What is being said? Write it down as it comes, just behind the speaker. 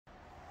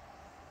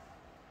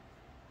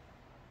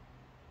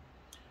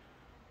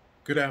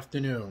Good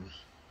afternoon.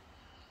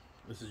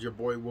 This is your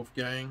boy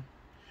Wolfgang,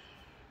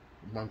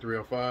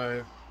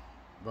 1305.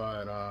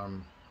 But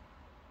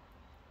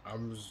I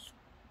was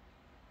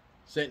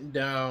sitting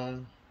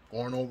down,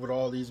 going over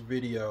all these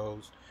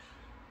videos.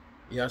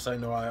 Yes, I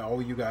know I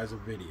owe you guys a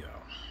video.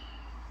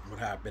 What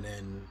happened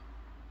in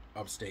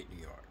upstate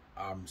New York?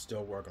 I'm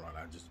still working on it.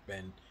 I've just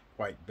been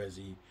quite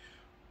busy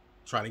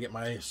trying to get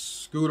my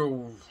scooter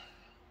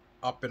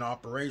up and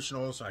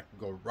operational so I can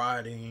go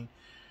riding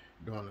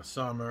during the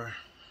summer.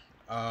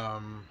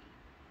 Um,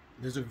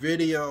 there's a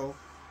video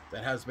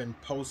that has been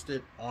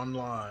posted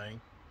online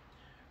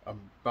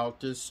about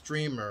this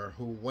streamer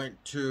who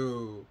went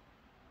to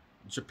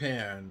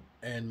Japan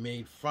and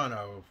made fun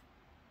of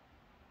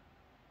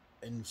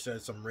and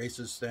said some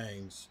racist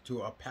things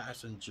to a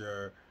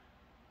passenger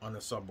on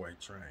a subway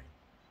train.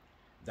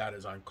 That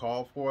is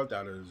uncalled for.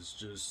 That is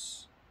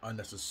just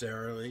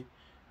unnecessarily,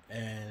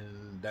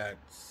 and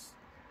that's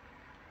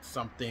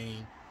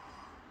something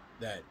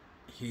that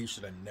he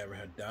should have never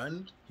had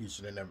done. He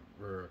should have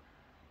never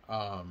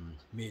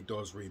made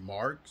those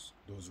remarks,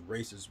 those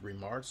racist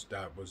remarks.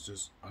 That was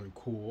just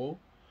uncool.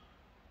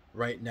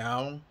 Right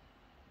now,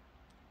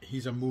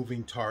 he's a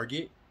moving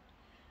target,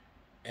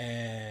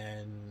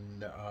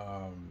 and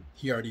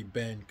he already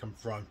been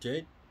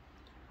confronted.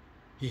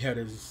 He had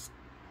his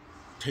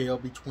tail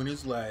between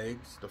his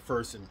legs the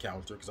first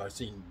encounter, because I've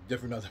seen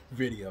different other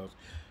videos.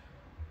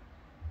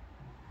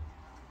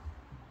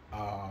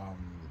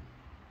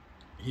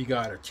 He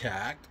got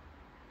attacked.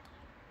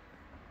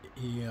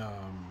 He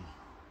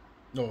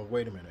No,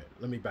 wait a minute.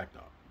 Let me back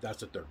up.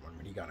 That's the third one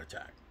when he got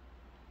attacked.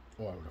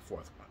 Or the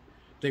fourth one.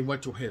 They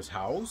went to his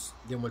house.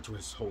 They went to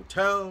his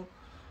hotel.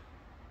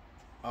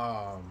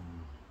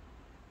 Um,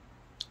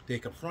 they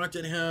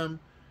confronted him.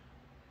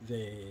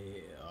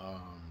 They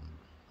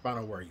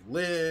found out where he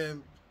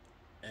lived,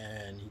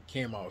 and he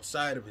came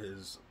outside of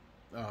his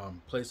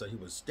place that he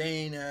was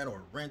staying at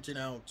or renting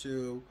out,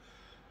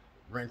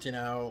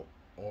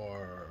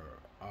 or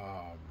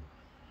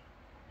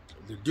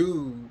the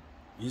dude,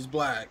 he's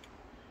black,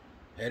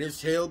 had his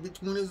tail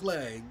between his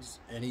legs,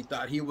 and he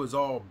thought he was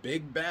all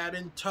big, bad,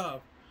 and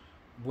tough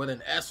with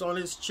an S on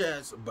his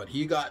chest, but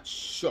he got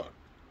shook.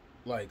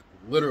 Like,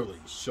 literally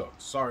shook.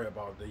 Sorry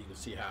about that. You can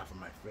see half of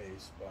my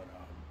face, but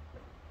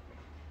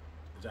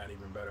is that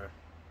even better?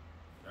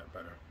 Is that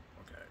better?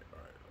 Okay,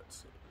 alright,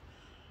 let's see.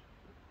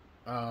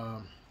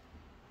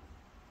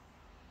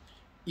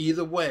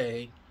 Either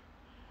way,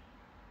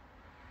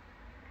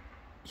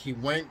 he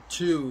went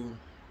to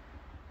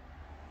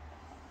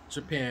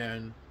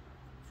Japan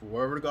for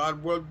whatever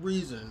God what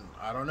reason.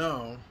 I don't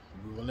know.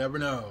 We will never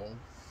know.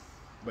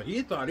 But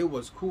he thought it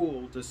was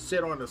cool to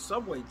sit on a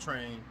subway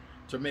train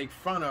to make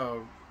fun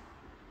of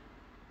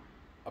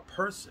a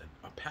person,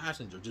 a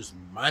passenger, just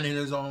minding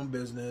his own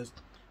business,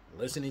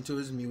 listening to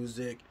his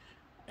music,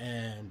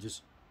 and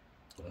just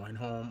going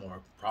home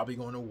or probably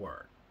going to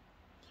work.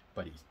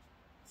 But he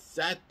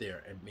sat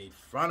there and made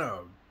fun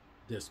of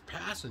this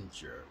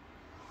passenger.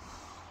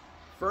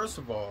 First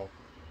of all,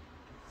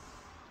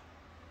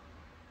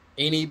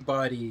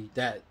 anybody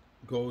that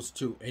goes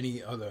to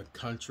any other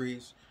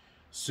countries,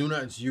 soon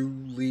as you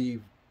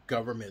leave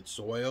government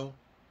soil,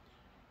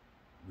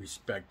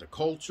 respect the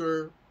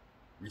culture,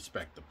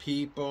 respect the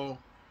people,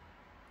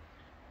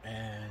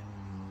 and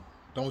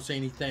don't say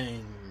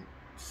anything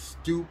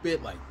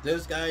stupid like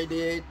this guy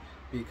did,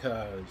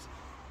 because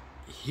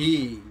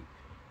he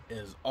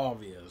is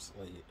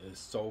obviously is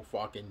so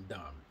fucking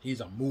dumb. He's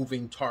a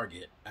moving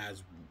target,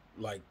 as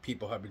like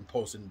people have been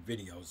posting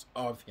videos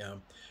of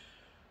him,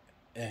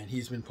 and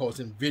he's been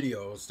posting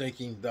videos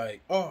thinking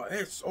like,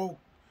 oh,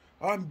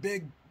 I'm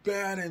big,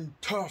 bad, and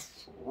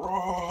tough,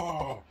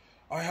 raw.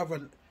 I have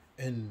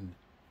and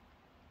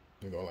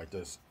you go like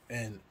this,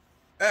 and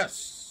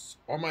S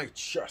on my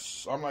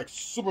chest. I'm like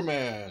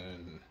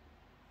Superman.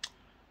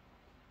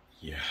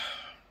 Yeah,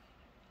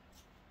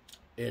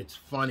 it's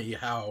funny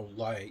how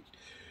like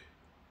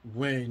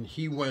when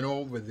he went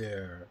over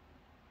there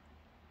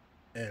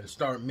and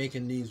started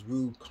making these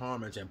rude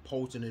comments and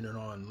posting it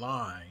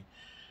online,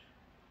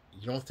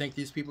 you don't think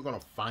these people are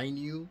gonna find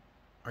you?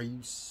 Are you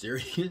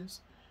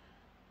serious?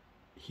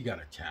 He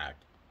got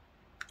attacked.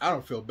 I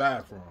don't feel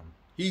bad for him.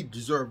 He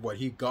deserved what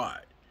he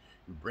got.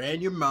 You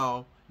ran your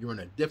mouth. You're in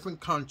a different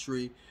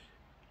country,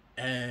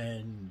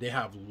 and they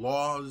have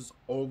laws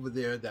over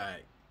there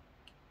that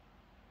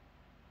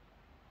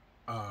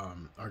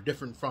are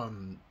different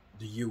from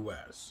the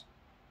U.S.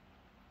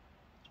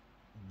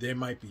 There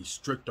might be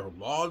stricter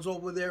laws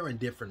over there and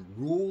different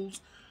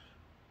rules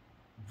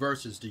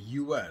versus the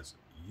U.S.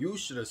 You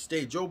should have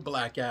stayed your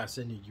black ass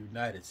in the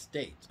United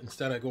States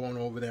instead of going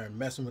over there and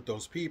messing with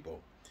those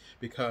people,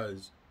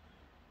 because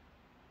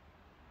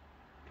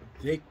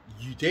they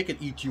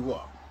could eat you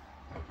up.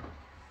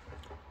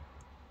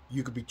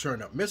 You could be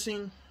turned up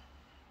missing.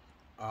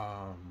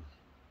 Um,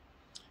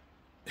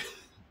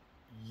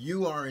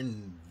 you are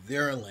in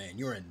their land.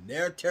 You're in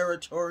their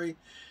territory,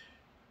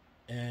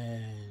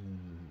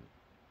 and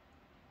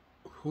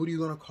who are you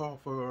gonna call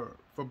for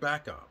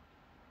backup?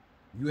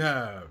 You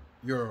have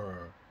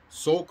your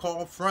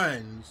so-called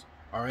friends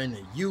are in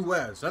the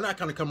U.S. They're not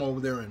going to come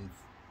over there and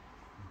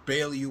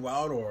bail you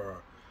out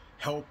or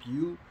help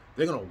you.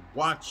 They're going to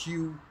watch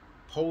you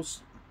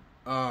post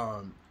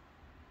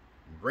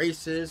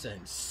racist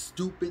and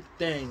stupid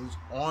things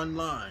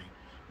online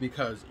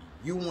because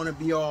you want to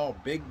be all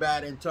big,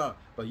 bad, and tough.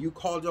 But you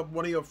called up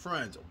one of your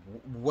friends.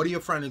 What are your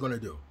friends going to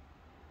do?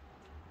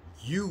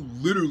 You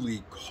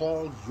literally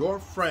called your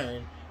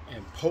friend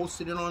and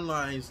posted it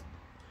online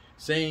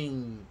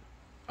saying,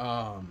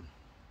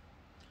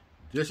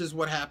 this is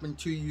what happened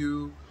to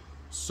you,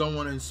 so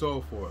on and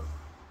so forth.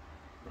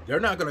 They're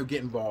not going to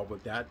get involved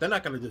with that. They're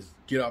not going to just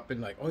get up and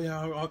like, oh yeah,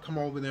 I'll come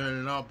over there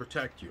and I'll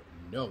protect you.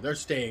 No, they're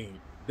staying.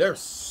 They're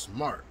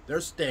smart.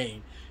 They're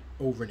staying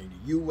over in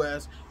the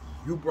U.S.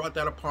 You brought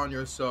that upon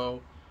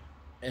yourself.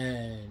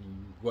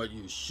 And what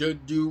you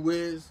should do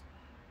is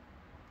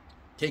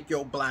take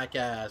your black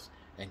ass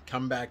and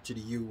come back to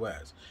the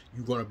U.S.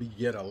 You're going to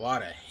get a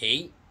lot of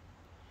hate.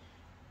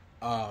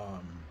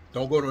 Don't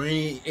go to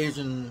any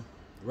Asian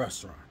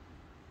restaurant.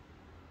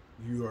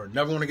 You are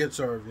never going to get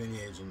served any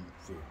Asian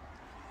food.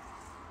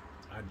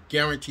 I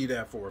guarantee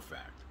that for a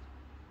fact.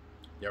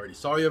 They already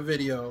saw your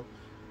video.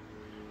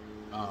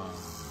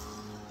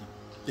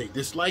 They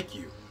dislike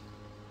you.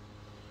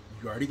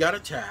 You already got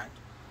attacked.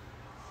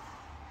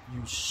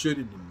 You should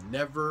have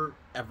never,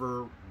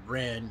 ever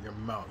ran your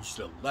mouth. You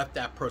should have left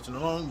that person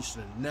alone. You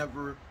should have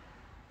never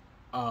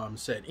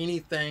said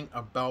anything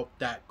about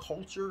that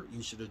culture.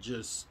 You should have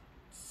just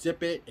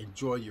sip it,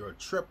 enjoy your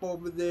trip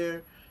over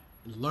there,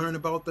 learn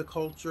about the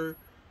culture,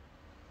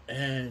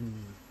 and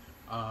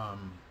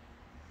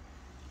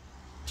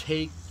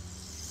take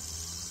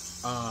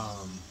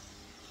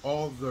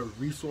all the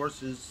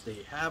resources they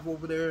have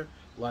over there,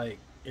 like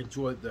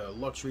enjoy the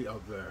luxury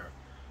of their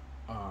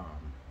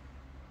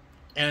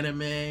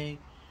anime,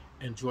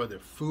 enjoy their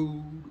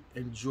food,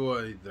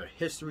 enjoy the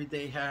history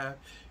they have.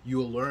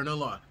 You'll learn a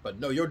lot. But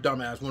no, your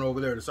dumbass went over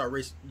there to start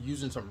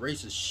using some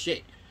racist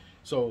shit.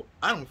 So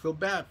I don't feel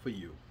bad for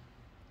you.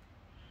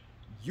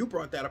 You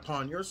brought that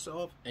upon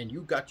yourself and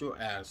you got your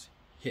ass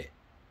hit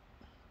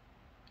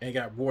and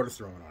got water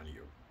thrown on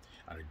you.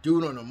 And a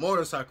dude on a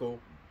motorcycle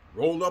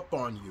rolled up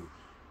on you.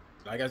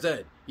 Like I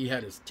said, he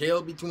had his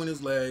tail between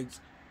his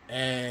legs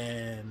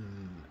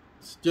and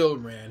still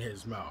ran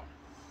his mouth.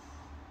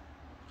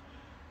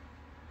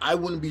 I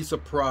wouldn't be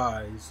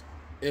surprised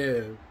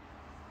if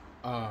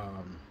a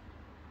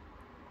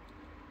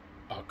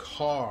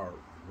car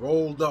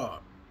rolled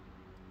up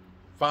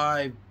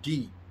 5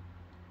 deep,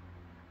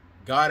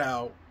 got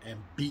out, and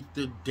beat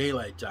the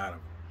daylights out of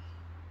him.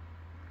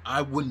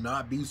 I would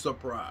not be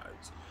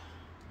surprised.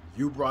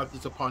 You brought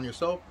this upon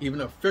yourself.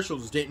 Even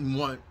officials didn't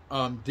want,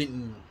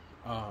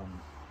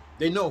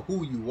 they know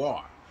who you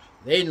are.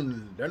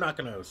 They're not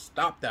going to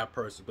stop that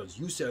person because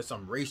you said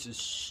some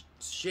racist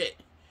shit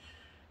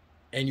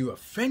and you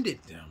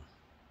offended them.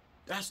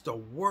 That's the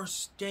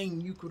worst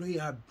thing you could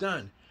have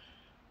done.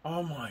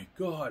 Oh my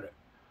God.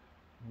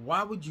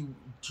 Why would you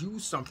do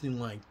something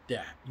like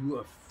that? You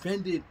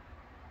offended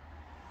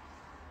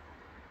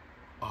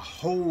a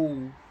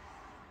whole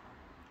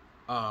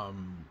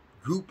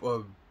group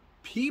of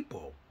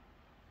people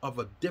of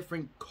a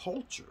different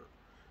culture.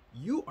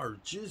 You are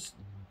just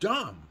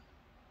dumb.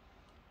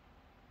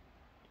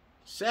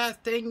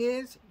 Sad thing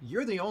is,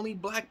 you're the only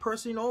black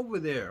person over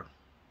there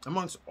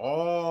amongst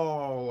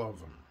all of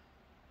them.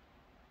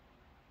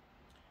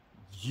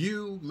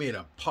 You made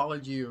an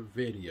apology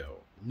video.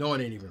 No one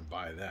didn't even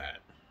buy that.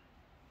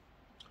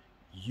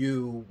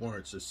 You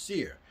weren't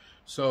sincere.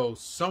 So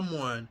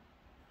someone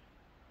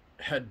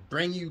had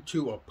bring you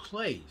to a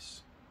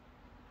place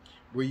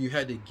where you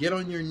had to get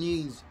on your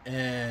knees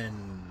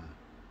and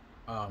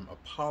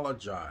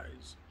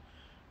apologize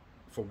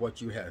for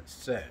what you had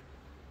said.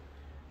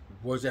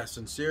 Was that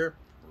sincere?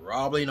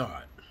 Probably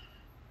not.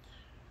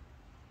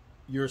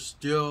 You're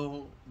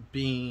still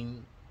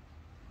being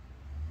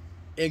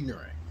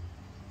ignorant.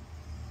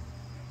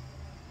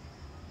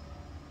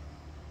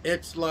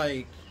 It's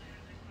like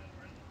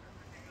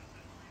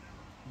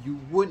you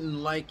wouldn't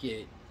like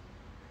it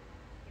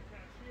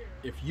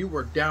if you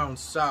were down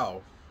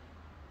south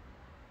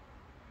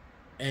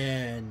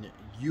and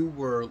you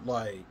were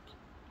like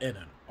in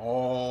an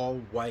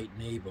all-white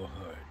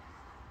neighborhood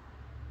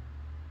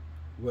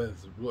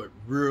with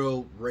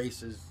real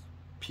racist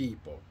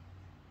people,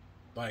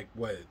 like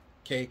with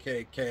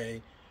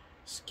KKK,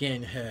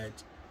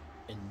 skinheads,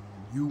 and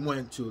you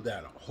went to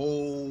that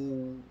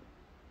whole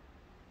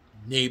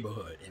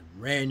neighborhood and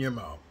ran your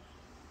mouth.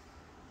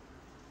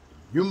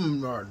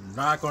 You are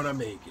not going to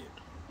make it.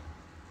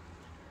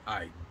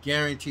 I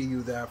guarantee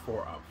you that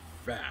for a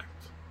fact.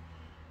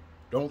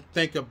 Don't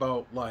think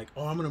about like,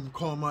 oh, I'm going to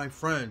call my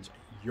friends.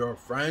 Your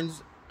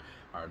friends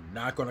are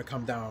not going to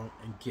come down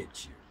and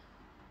get you.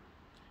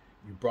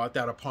 You brought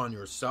that upon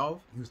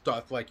yourself. You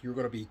thought like you were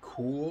going to be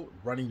cool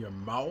running your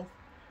mouth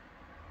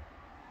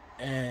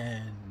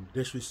and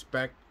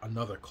disrespect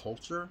another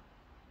culture.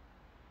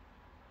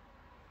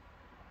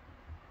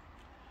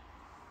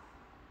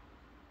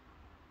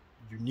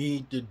 You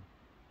need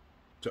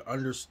to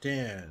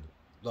understand,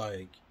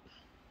 like,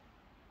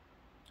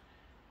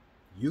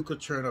 you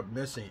could turn up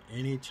missing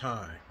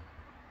anytime.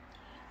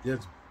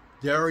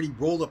 They already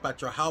rolled up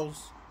at your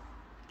house,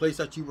 place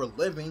that you were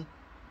living,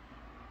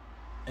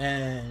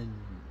 and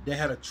they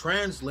had a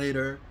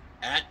translator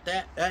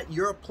at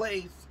your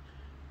place,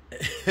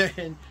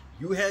 and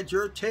you had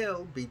your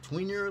tail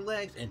between your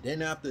legs, and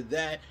then after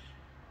that,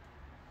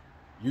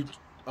 you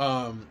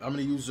I'm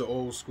gonna use the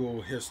old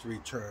school history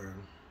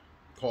term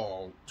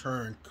called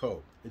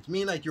turncoat. It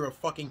means like you're a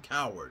fucking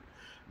coward.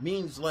 It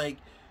means like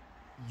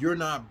you're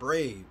not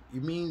brave.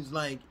 It means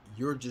like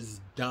you're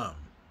just dumb.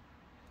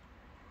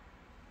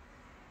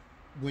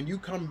 When you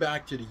come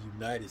back to the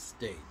United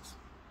States,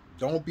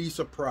 don't be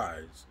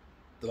surprised.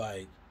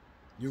 Like,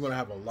 you're gonna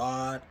have a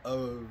lot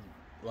of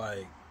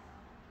like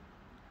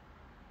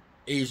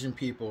Asian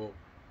people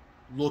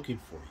looking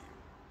for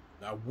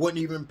you. I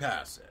wouldn't even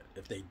pass it.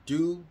 If they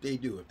do, they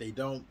do. If they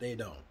don't, they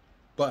don't.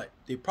 But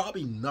they're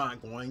probably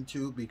not going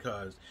to,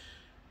 because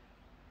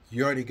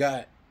you already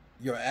got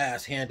your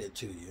ass handed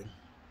to you.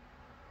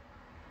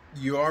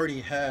 You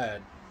already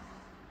had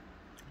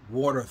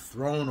water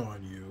thrown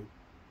on you.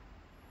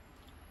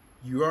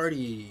 You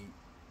already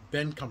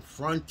been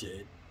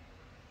confronted.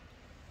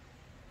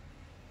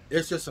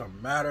 It's just a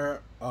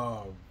matter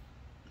of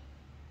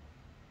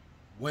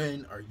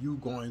when are you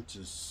going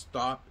to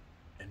stop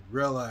and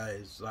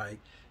realize, like,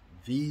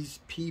 these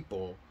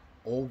people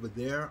over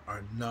there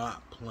are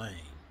not playing.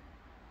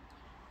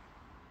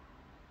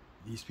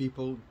 These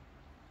people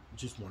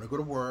just want to go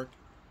to work,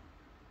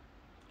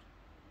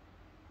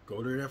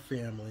 go to their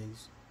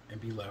families, and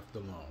be left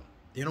alone.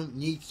 They don't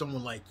need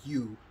someone like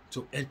you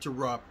to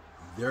interrupt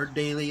their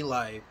daily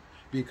life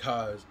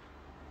because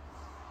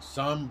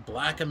some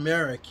black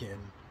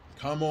American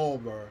come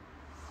over,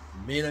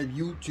 made a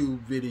YouTube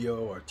video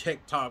or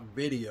TikTok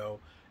video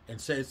and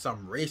said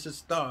some racist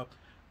stuff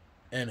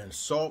and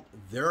insult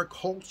their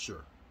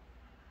culture.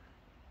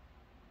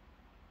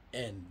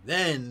 And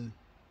then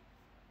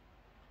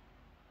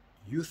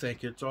you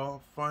think it's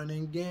all fun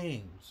and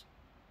games.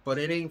 But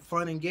it ain't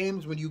fun and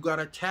games when you got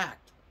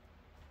attacked.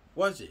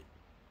 Was it?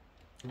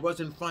 It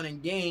wasn't fun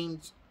and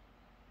games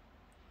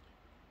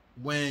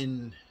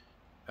when...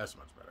 That's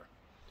much better.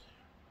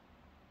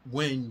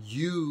 When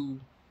you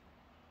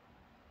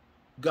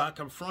got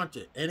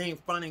confronted. It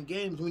ain't fun and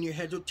games when you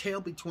had your tail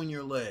between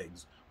your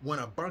legs. When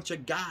a bunch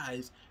of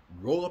guys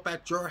roll up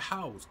at your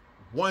house,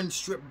 one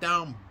stripped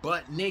down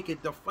butt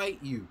naked to fight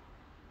you.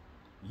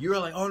 You're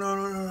like, oh, no,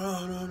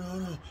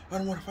 I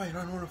don't want to fight,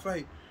 I don't want to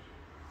fight.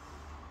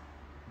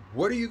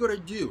 What are you going to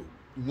do?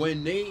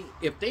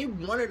 If they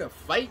wanted to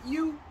fight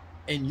you,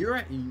 and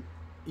you're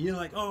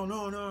like, oh,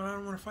 no, I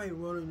don't want to fight.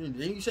 Well, then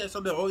you said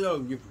something, oh,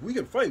 yo, if we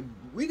could fight,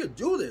 we could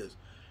do this.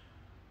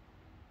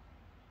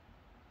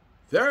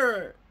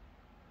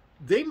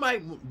 They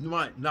might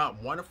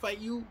not want to fight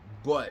you,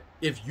 but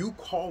if you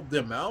called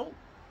them out,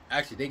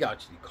 actually, they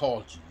actually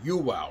called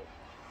you out.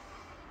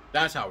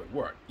 That's how it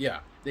worked. Yeah,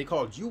 they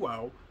called you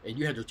out, and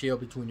you had your tail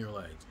between your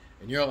legs,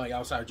 and you're like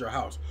outside your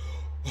house,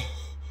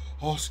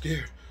 all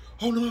scared.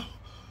 Oh no!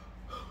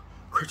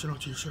 Christian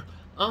onto your shirt.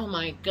 Oh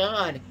my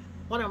God!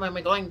 What am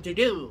I going to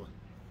do?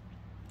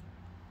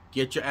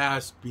 Get your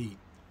ass beat.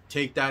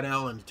 Take that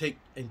L and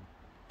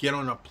get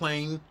on a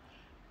plane.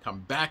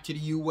 Come back to the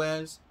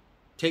U.S.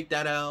 Take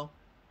that L.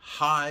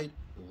 Hide.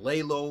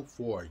 Lay low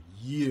for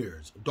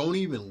years. Don't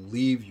even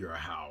leave your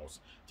house.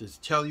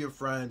 Just tell your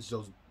friends.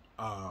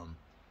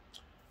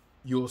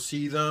 You'll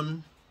see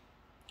them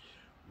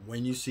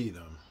when you see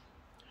them.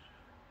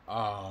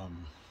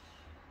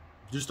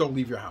 Just don't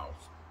leave your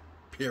house.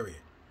 Period.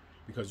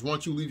 Because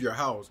once you leave your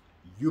house,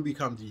 you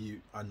become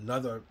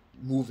another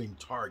moving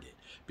target.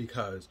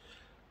 Because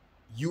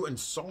you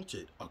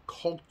insulted a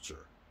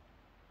culture.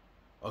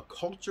 A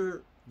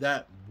culture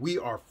that we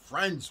are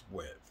friends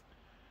with.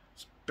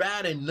 It's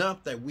bad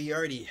enough that we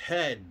already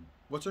had,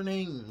 what's her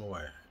name?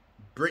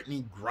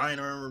 Brittany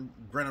Griner,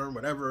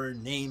 whatever her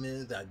name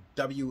is, that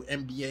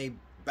WNBA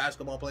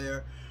basketball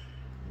player,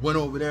 went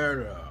over there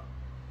to,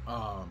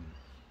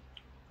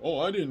 oh,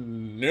 I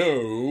didn't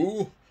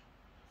know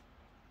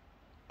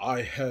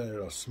I had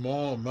a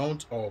small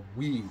amount of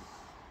weed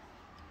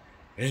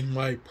in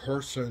my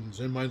persons,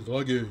 in my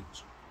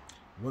luggage.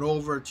 Went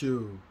over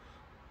to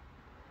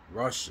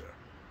Russia.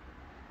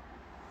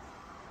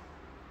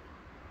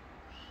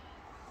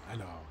 I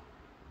know,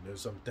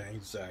 there's some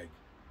things like,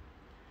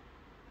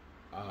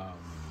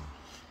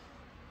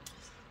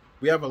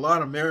 we have a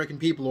lot of American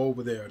people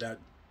over there that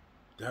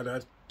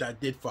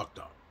did fucked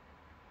up.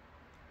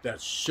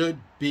 That should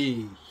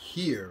be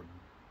here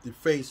to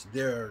face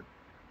their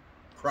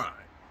crime.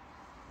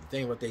 The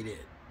thing what they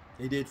did.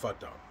 They did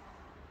fucked up.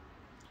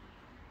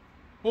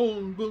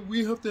 Oh, but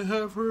we have to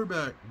have her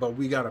back. But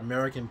we got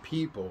American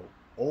people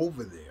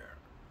over there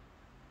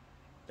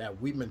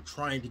that we've been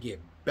trying to get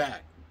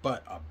back.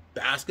 But a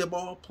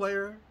basketball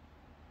player?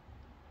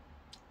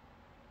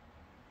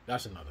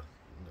 That's another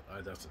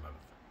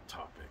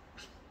topic.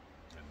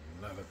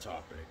 Another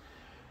topic.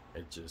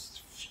 It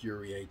just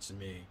infuriates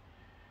me.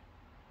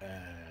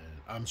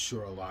 And I'm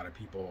sure a lot of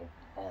people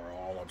are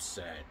all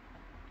upset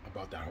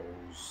about that whole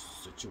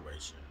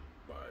situation.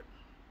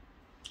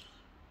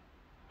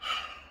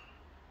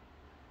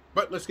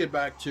 But let's get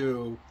back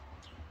to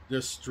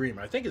this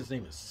streamer. I think his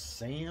name is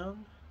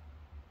Sam.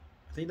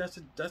 I think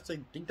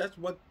that's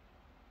what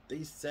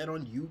they said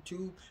on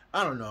YouTube.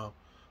 I don't know.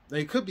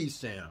 It could be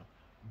Sam,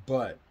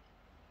 but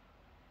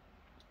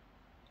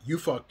you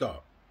fucked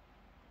up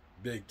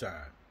big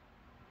time.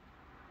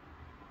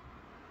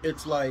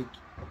 It's like,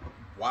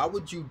 why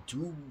would you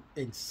do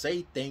and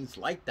say things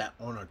like that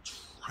on a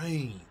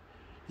train?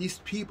 These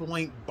people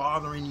ain't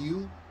bothering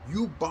you.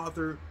 You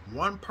bother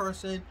one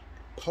person,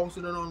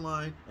 posted it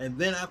online, and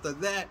then after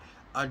that,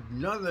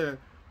 another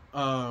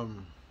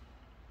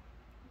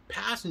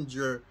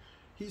passenger,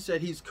 he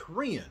said he's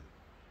Korean,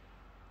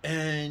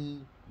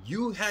 and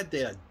you had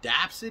the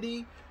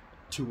audacity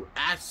to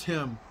ask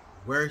him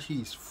where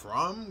he's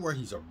from, where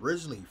he's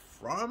originally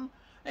from.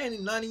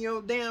 Ain't none of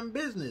your damn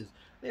business.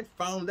 They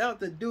found out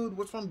the dude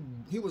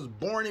he was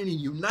born in the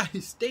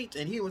United States,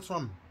 and he was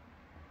from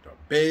the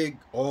big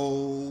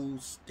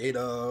old state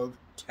of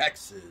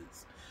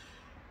Texas.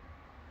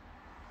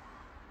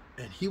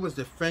 And he was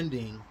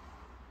defending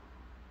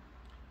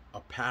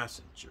a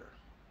passenger,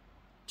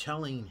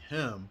 telling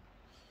him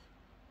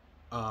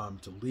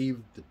to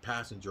leave the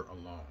passenger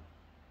alone.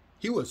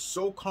 He was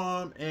so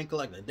calm and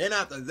collected. Then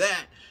after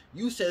that,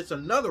 you said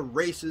some other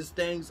racist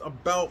things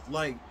about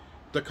like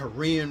the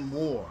Korean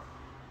War.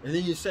 And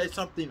then you said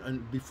something,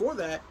 and before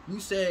that, you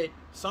said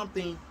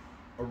something,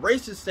 a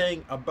racist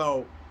thing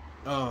about,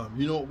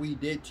 you know what we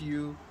did to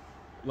you?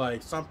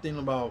 Like something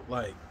about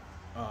like,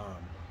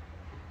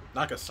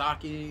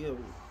 Nagasaki.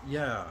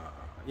 Yeah,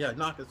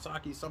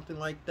 Nagasaki, something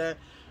like that.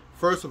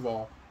 First of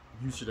all,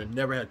 you should have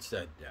never had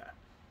said that.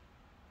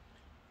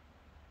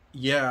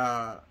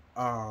 Yeah,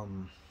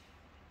 I'm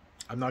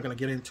not going to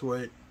get into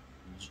it.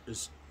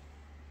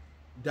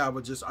 That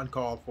was just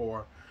uncalled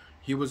for.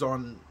 He was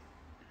on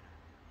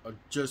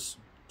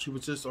he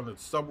was just on a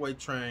subway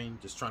train,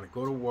 just trying to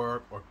go to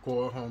work or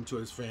go home to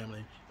his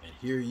family, and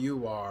here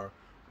you are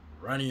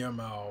running your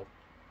mouth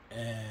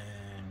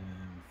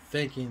and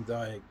thinking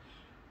like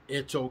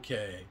it's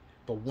okay.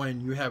 But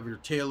when you have your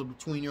tail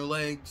between your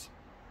legs,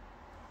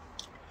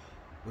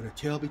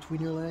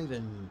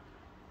 and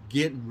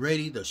getting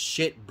ready, the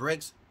shit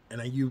breaks,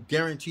 and you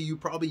guarantee you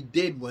probably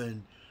did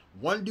when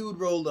one dude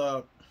rolled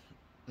up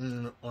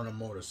on a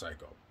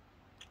motorcycle.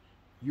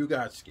 You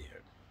got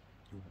scared.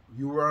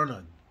 You were on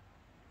a,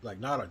 like,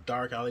 not a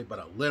dark alley, but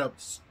a lit up,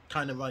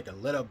 kind of like a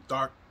lit up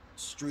dark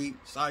street,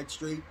 side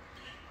street.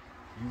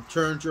 You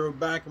turned your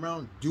back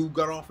around, dude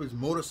got off his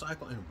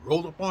motorcycle and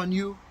rolled up on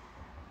you.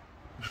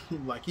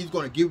 Like he's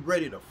gonna get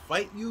ready to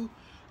fight you.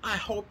 I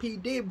hope he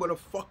did, but have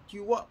fucked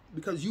you up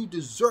because you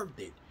deserved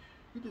it.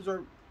 You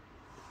deserve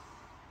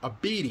a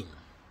beating.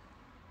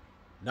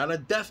 Not a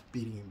death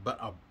beating, but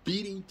a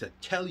beating to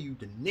tell you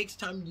the next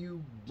time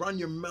you run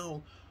your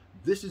mouth,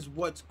 this is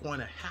what's going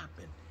to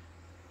happen.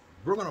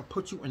 We're going to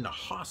put you in the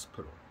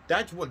hospital.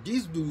 That's what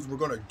these dudes were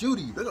going to do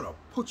to you. They're going to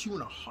put you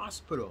in a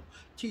hospital,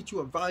 teach you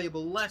a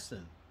valuable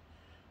lesson.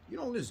 You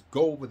don't just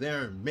go over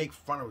there and make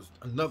fun of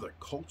another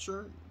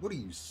culture. What are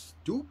you,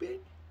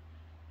 stupid?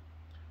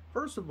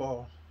 First of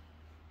all,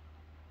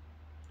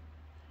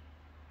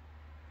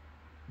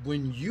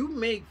 when you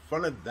make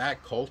fun of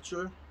that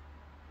culture,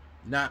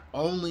 not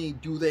only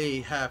do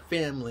they have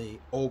family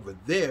over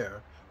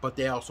there, but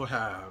they also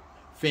have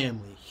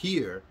family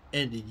here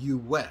in the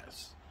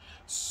U.S.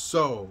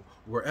 So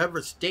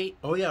wherever state,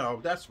 oh yeah,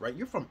 that's right,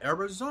 you're from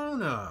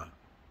Arizona.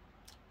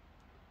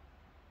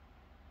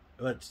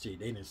 Let's see,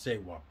 they didn't say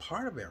what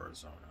part of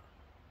Arizona,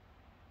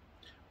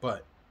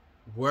 but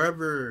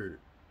wherever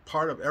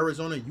part of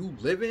Arizona you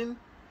live in,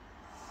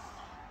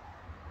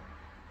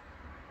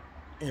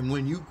 and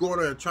when you go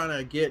to trying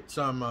to get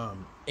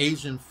some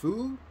Asian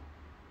food,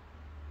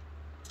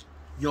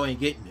 you ain't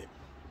getting it.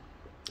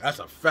 That's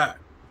a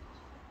fact.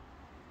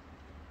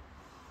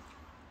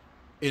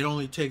 It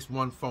only takes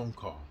one phone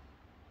call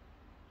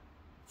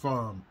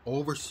from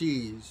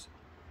overseas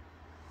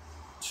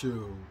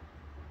to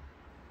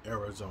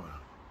Arizona.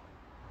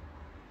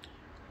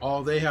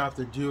 All they have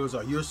to do is,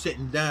 you're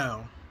sitting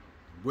down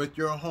with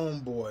your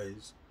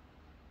homeboys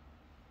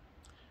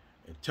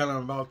and tell them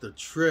about the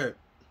trip,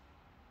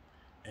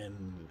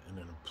 and an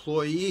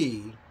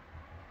employee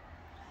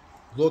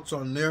looks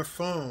on their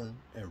phone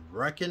and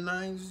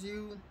recognizes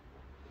you,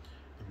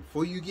 and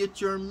before you get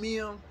your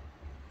meal,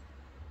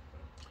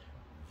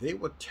 they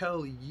will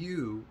tell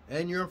you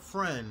and your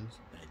friends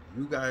that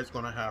you guys are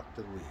going to have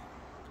to leave.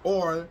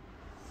 Or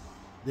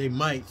they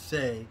might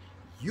say,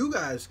 you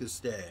guys can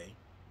stay.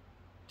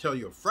 Tell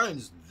your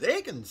friends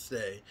they can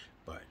stay,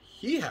 but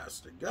he has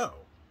to go.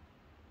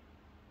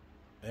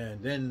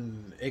 And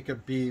then it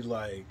could be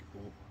like,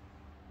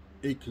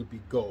 it could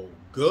be go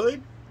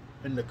good,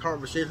 and the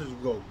conversations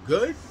will go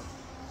good,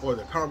 or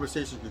the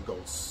conversation could go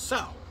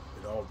south.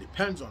 It all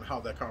depends on how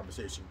that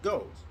conversation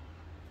goes.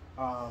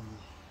 I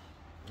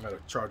gotta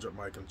charge up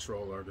my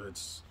controller.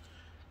 It's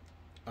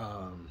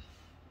got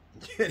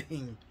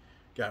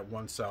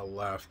one cell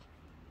left.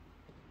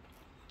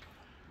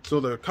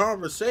 So the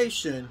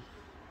conversation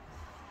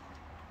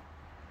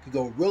could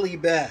go really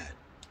bad.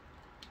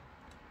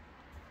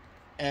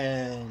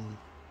 And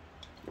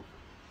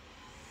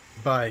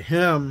by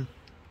him,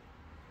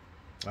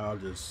 I'll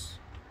just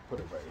put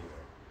it right here.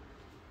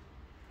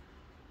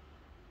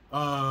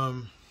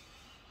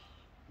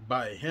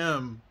 By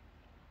him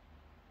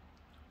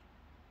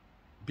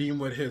being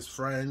with his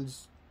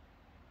friends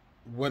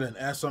with an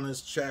S on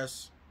his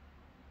chest,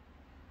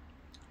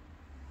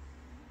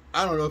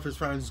 I don't know if his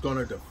friends is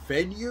gonna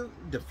defend him.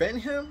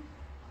 Defend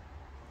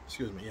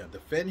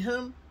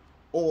him,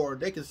 or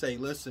they can say,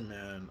 "Listen,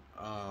 man,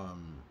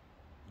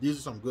 these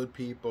are some good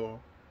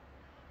people.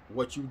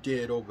 What you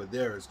did over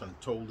there is gonna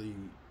totally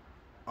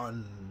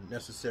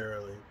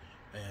unnecessarily,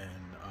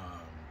 and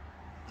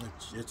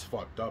it's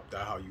fucked up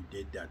that how you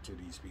did that to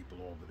these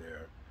people over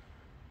there."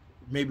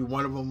 Maybe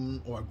one of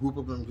them or a group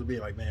of them could be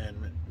like,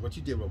 "Man, what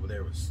you did over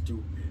there was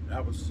stupid.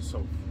 That was just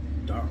so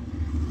dumb."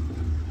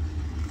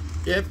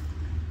 If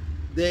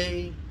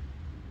they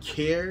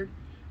cared,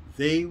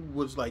 they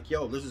was like,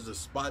 "Yo, this is a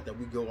spot that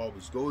we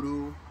always go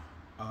to.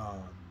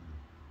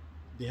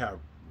 They have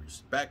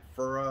respect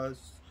for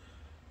us.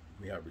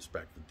 We have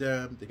respect for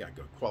them. They got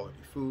good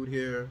quality food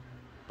here.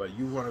 But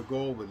you want to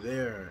go over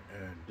there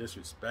and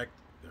disrespect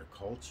their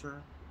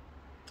culture?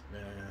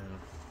 Man,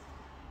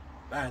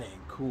 that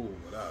ain't cool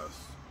with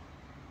us."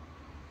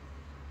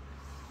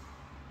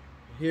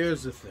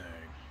 Here's the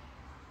thing.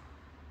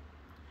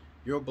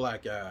 Your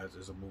black ass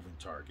is a moving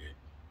target.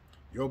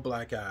 Your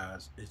black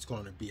ass is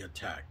going to be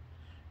attacked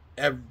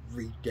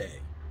every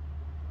day.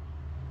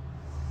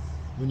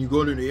 When you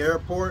go to the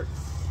airport,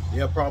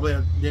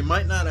 they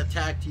might not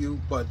attack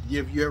you, but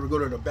if you ever go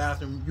to the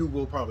bathroom, you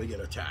will probably get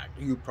attacked.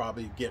 You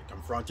probably get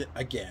confronted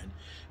again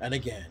and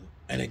again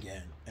and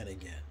again and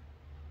again.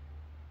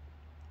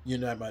 You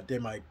know, they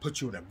might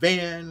put you in a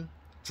van,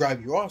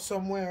 drive you off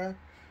somewhere.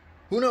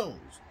 Who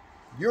knows?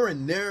 You're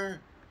in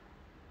their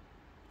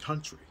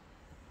country.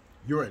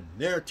 You're in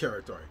their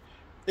territory.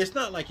 It's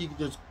not like you can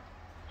just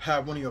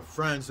have one of your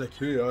friends like,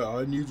 "Hey,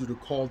 I need you to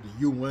call the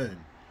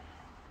UN."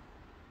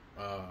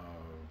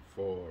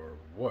 For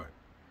what?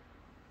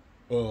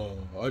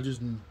 I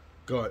just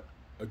got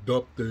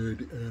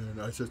adopted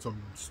and I said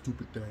some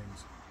stupid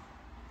things.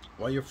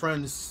 While your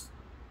friends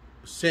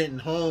sitting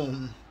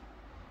home,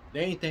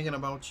 they ain't thinking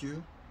about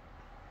you.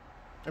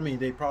 I mean,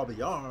 they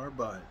probably are,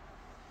 but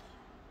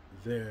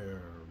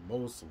they're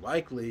most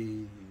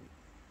likely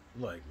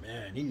like,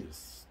 "Man, he is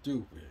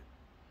stupid.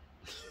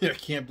 I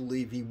can't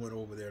believe he went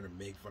over there to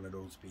make fun of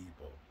those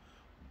people.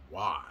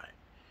 Why?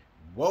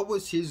 What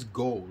was his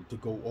goal to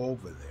go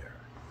over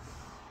there?"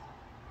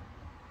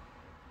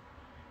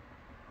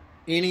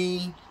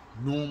 Any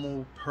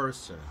normal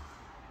person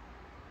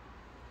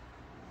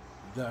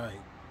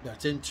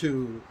that's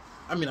into,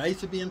 I mean, I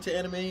used to be into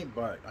anime,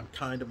 but I'm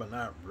kind of, but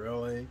not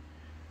really.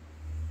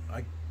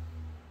 I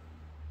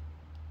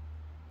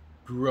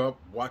grew up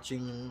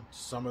watching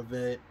some of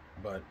it,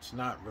 but it's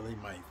not really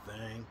my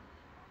thing.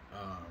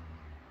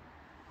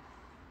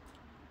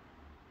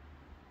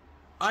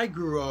 I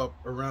grew up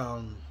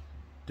around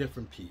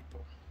different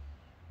people.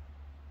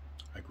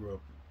 I grew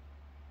up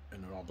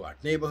in an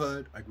all-black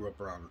neighborhood. I grew up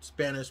around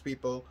Spanish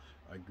people.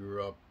 I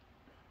grew up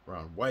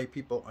around white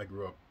people. I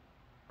grew up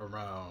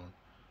around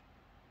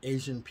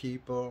Asian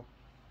people.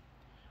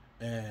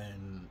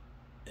 And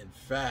in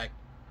fact,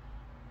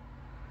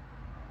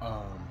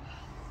 I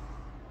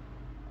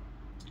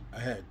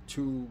had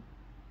two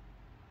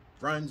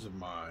friends of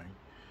mine.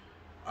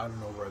 I don't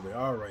know where they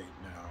are right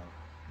now,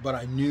 but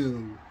I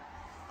knew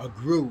a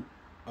group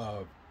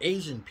of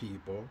Asian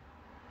people.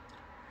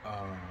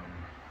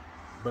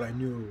 But I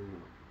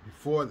knew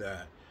before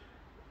the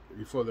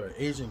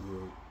Asian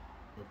group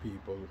of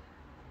people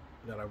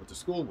that I went to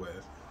school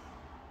with,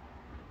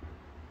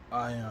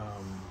 I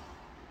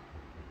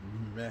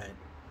met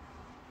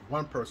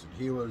one person.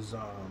 He was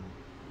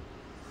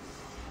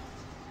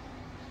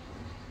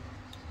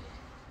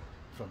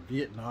from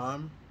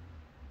Vietnam.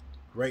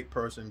 Great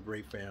person,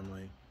 great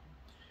family.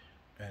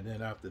 And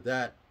then after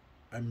that,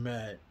 I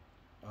met,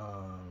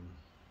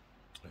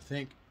 I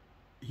think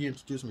he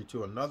introduced me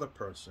to another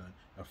person,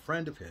 a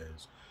friend of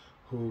his,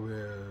 who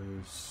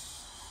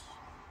is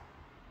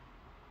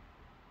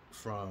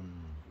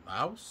from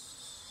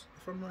Laos,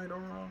 if I'm right or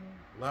wrong.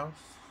 Laos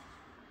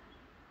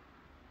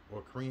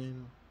or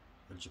Korean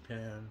or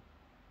Japan.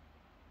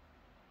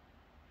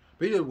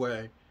 But either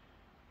way,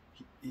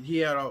 he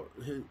had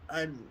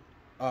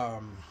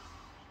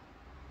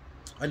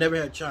I never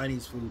had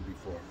Chinese food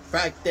before.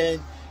 Back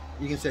then,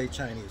 you can say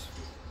Chinese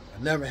food. I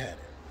never had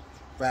it.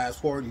 Fast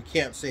forward, you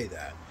can't say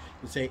that.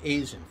 You say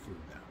Asian food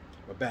now.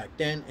 But back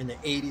then, in the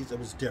 80s, it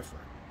was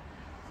different.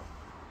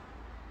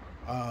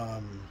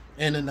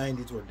 And the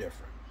 90s were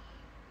different.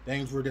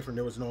 Things were different.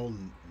 There was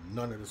none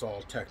of this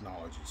all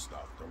technology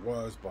stuff. There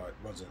was, but it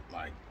wasn't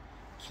like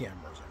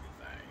cameras or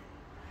anything.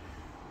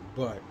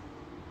 But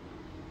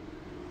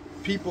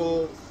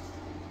people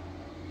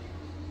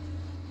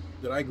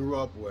that I grew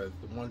up with,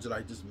 the ones that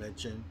I just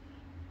mentioned,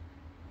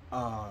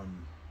 I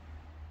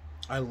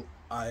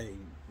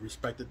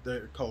respected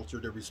their culture.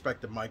 They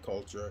respected my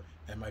culture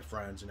and my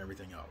friends and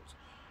everything else.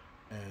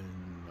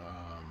 and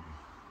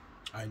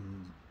I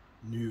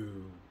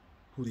knew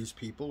who these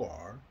people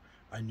are.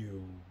 I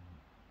knew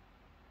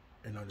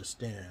and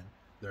understand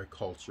their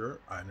culture.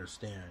 I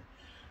understand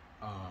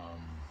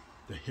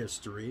the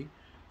history.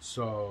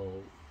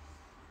 So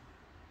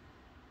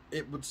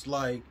it was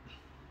like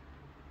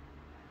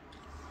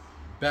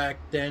back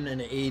then in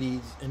the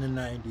 80s, in the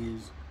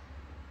 90s,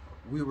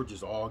 we were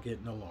just all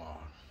getting along.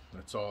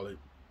 That's all it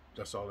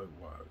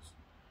was.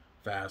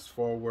 Fast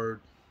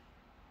forward,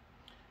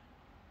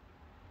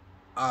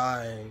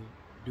 I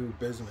do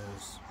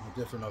business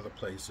in different other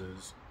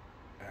places,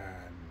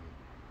 and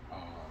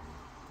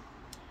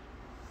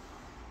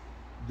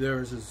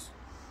there's this.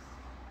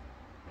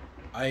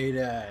 I ate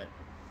at.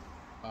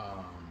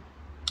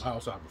 I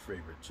also have a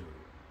favorite too,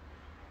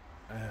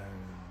 and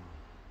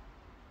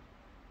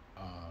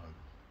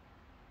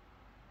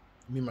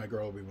me and my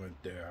girl, we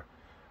went there,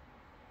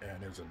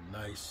 and it was a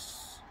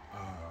nice.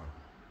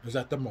 It was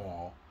at the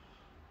mall,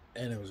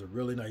 and it was a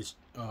really nice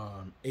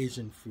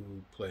Asian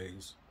food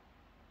place,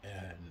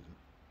 and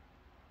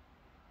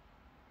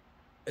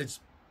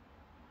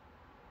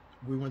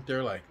we went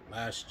there like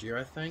last year,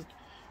 I think,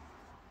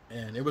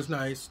 and it was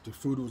nice. The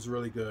food was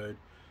really good,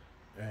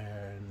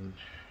 and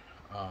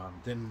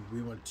then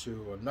we went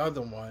to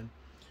another one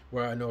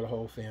where I know the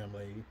whole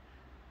family,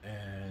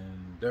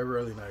 and they're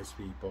really nice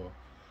people.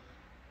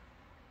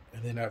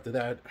 And then after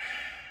that,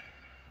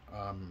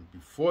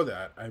 before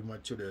that, I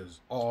went to this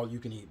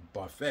all-you-can-eat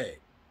buffet,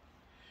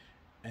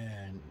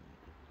 and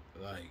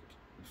like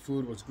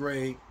food was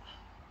great.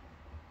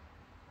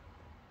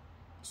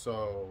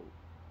 So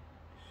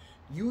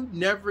you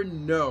never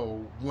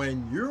know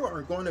when you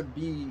are going to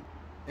be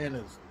in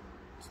a,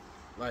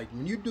 like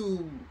when you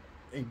do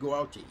and go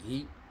out to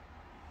eat,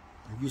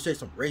 if you say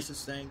some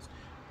racist things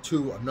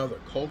to another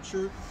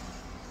culture,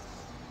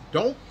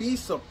 don't be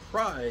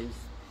surprised.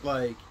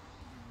 Like,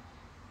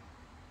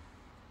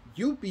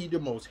 you be the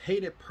most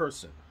hated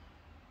person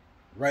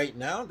right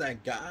now.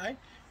 That guy,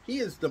 he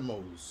is the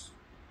most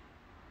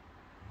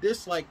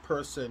disliked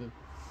person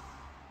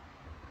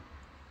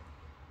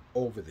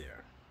over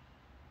there,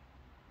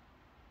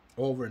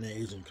 over in the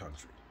Asian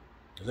country.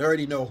 Because I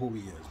already know who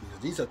he is,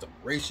 because he said some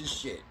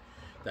racist shit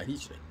that he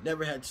should have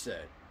never had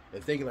said.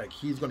 And thinking like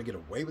he's going to get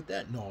away with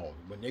that? No.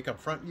 When they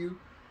confront you,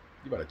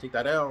 you better take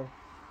that L.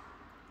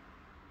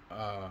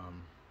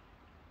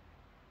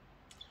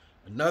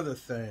 Another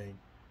thing,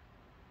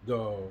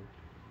 though,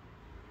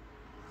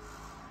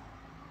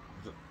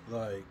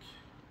 like,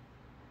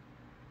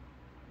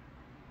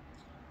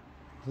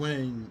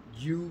 when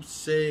you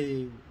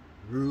say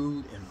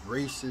rude and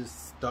racist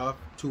stuff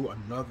to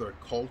another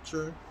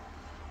culture,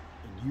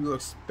 and you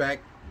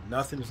expect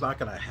nothing's not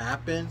gonna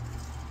happen,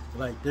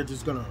 like they're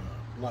just gonna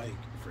like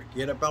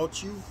forget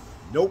about you.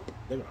 Nope,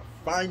 they're gonna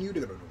find you.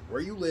 They're gonna know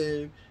where you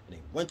live, and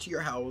they went to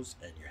your house,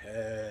 and you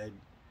had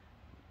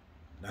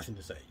nothing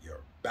to say.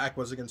 Your back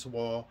was against the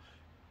wall.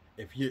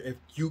 If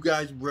you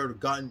guys were to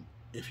gotten,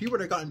 if he would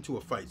have gotten into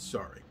a fight,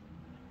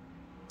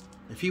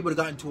 if he would have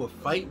gotten into a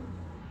fight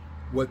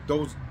with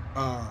those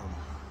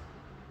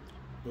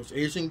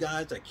Asian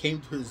guys that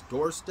came to his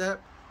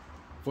doorstep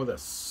for the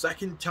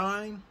second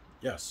time,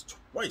 yes,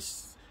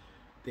 twice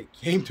they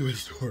came to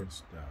his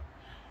doorstep,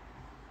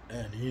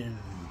 and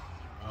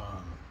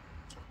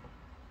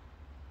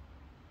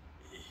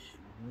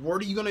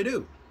what are you gonna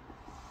do?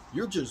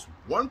 You're just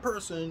one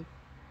person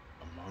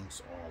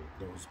amongst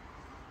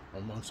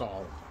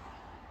all of them.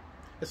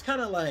 It's kind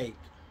of like,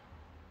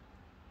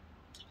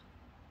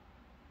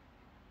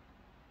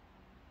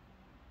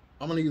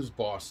 I'm going to use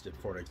Boston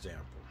for an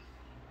example.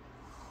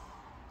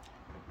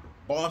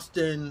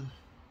 Boston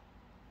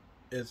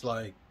is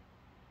like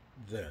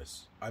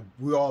this.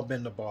 We all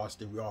been to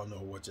Boston. We all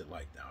know what's it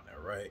like down there,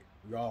 right?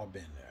 We all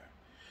been there.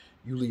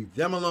 You leave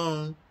them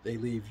alone, they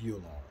leave you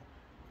alone.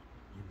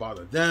 You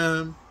bother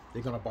them,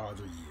 they're going to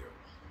bother you.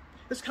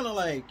 It's kind of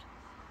like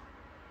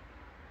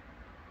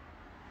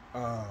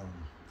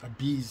a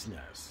bee's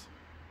nest.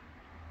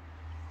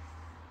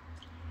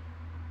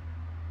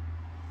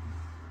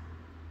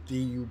 Do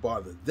you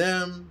bother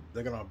them,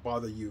 they're gonna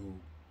bother you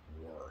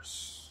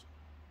worse.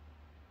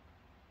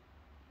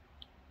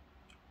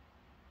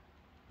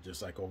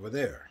 Just like over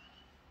there,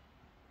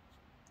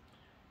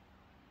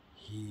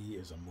 he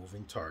is a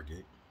moving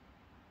target.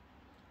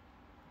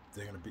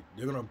 They're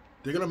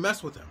gonna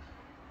mess with him.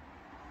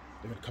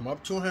 They're gonna come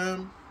up to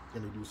him,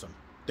 they're gonna do something.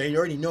 They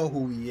already know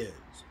who he is.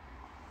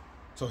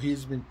 So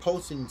he's been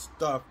posting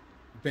stuff,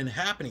 been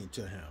happening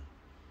to him.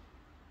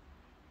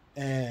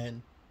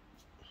 And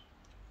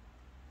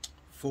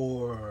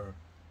for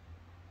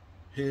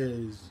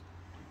his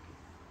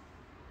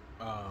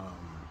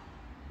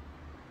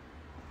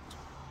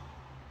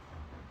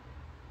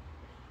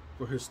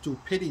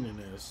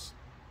stupidity-ness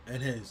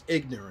and his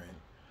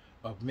ignorance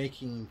of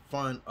making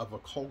fun of a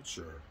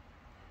culture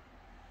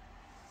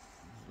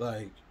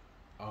like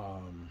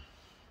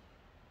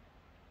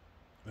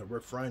that we're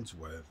friends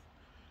with,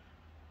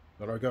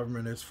 that our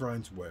government is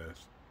friends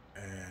with,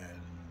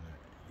 and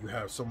you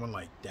have someone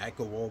like that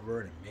go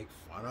over and make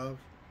fun of.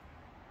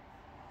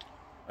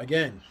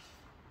 Again,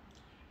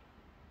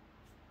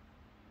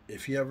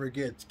 if he ever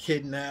gets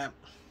kidnapped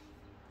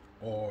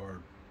or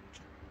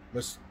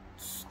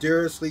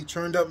mysteriously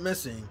turned up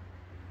missing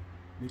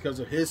because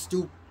of his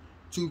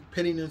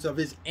stupidness of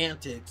his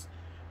antics,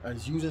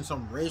 as using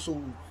some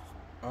racial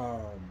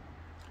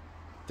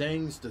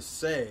things to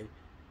say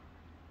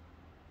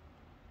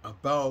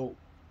about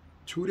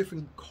two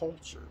different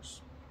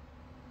cultures.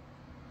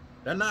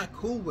 They're not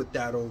cool with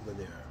that over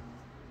there.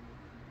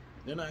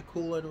 They're not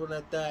cool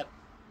with that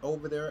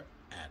over there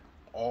at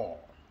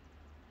all.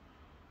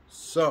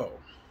 So,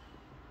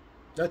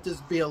 let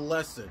this be a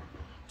lesson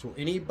to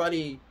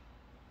anybody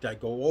that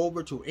go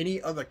over to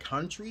any other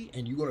country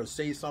and you're going to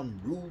say some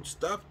rude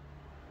stuff.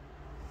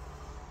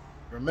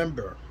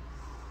 Remember,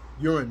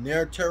 you're in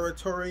their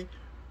territory,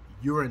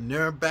 you're in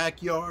their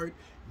backyard,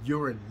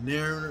 you're in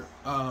their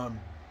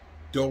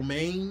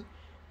domain,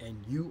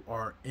 and you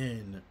are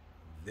in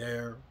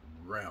their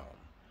realm.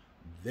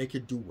 They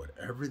could do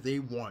whatever they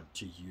want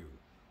to you.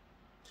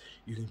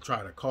 You can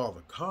try to call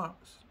the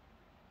cops.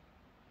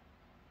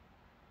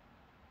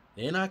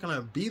 They're not going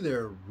to be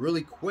there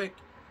really quick,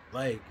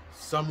 like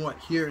somewhat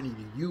here in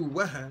the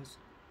U.S.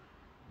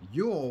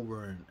 You're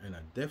over in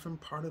a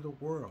different part of the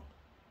world,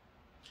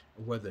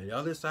 where the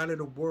other side of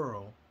the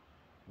world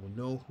will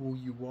know who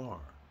you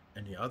are,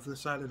 and the other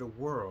side of the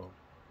world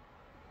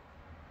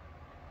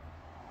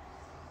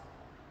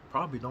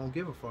probably don't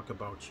give a fuck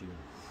about you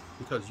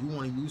because you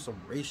want to use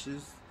some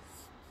racist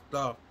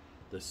stuff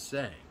to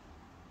say.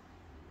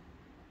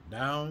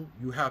 Now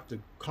you have to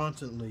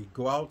constantly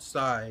go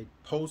outside,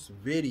 post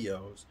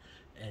videos,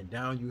 and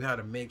now you have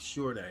to make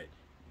sure that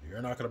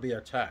you're not going to be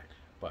attacked.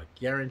 But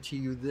guarantee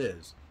you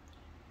this,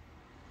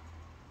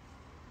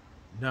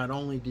 not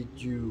only did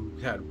you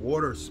had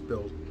water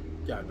thrown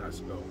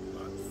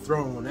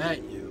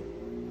at you,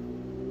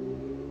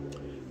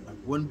 I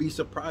wouldn't be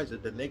surprised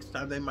that the next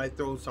time they might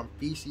throw some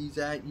feces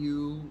at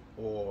you,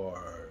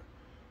 or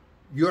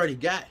you already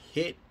got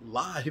hit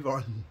live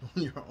on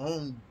your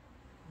own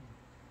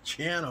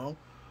channel,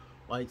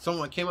 like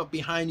someone came up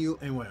behind you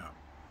and went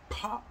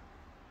pop,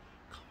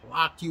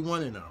 clocked you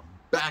one in the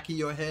back of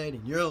your head,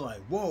 and you're like,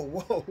 whoa,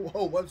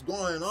 what's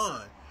going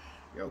on?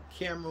 Your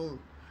camera,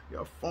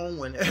 your phone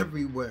went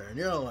everywhere, and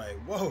you're like,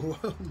 whoa,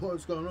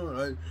 what's going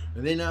on?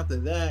 And then after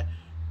that,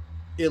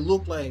 it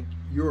looked like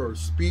you're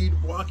speed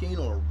walking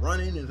or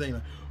running and saying,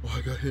 like, oh,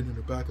 I got hit in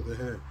the back of the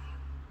head.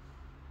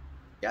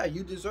 Yeah,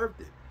 you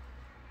deserved it.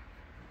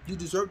 You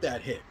deserved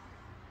that hit.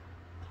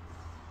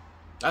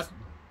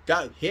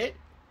 That hit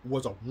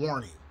was a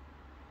warning.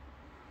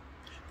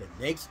 The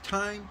next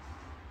time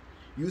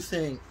you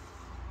think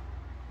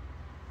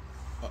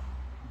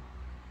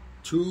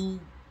two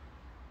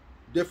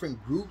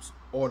different groups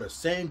or the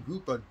same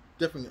group of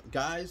different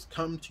guys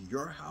come to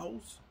your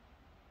house,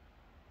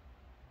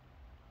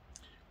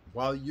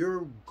 while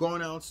you're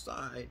going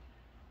outside,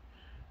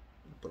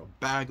 put a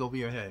bag over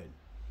your head,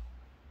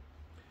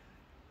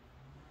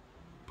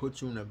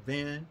 put you in a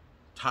van,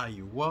 tie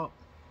you up,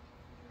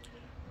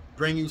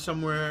 bring you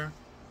somewhere,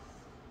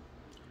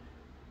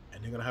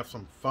 and they're gonna have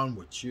some fun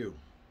with you.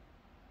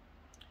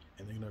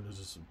 And they're gonna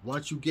just,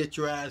 once you get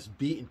your ass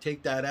beat and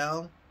take that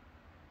L,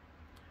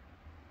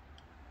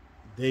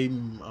 they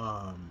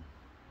gonna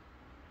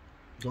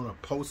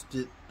post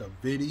the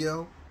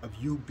video of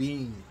you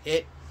being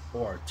hit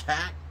or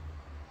attacked,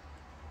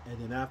 and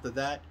then after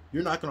that,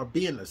 you're not gonna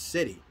be in the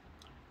city.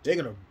 They're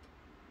gonna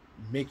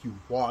make you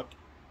walk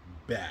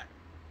back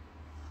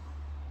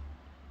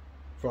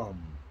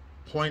from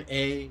point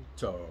A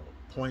to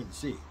point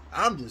Z.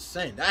 I'm just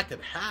saying that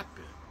could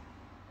happen,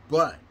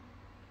 but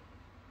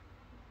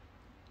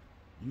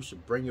you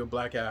should bring your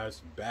black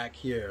ass back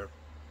here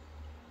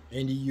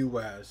in the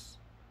U.S.,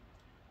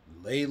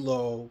 lay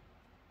low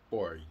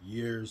for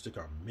years to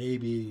come,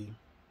 maybe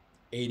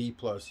 80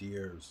 plus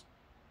years.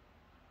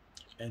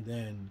 And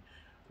then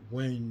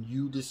when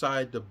you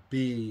decide to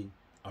be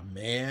a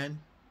man,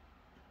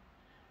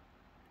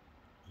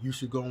 you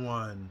should go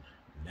on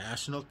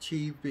national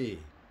TV,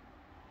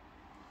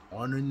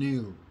 on the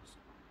news,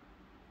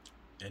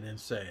 and then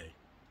say,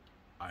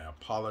 I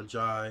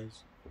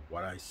apologize for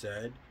what I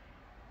said.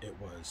 It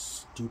was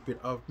stupid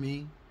of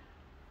me,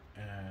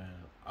 and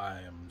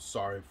I am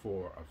sorry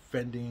for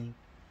offending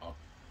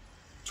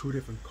two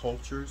different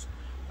cultures,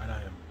 and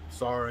I am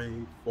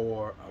sorry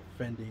for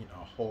offending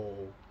a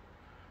whole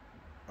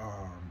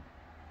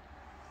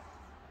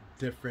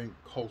different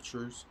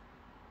cultures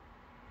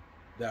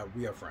that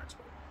we are friends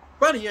with.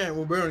 But yeah,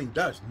 well, really,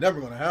 that's never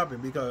going to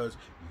happen, because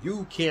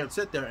you can't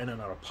sit there and an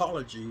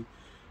apologize,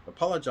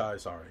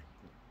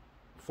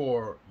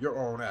 for your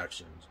own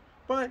actions.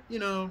 But, you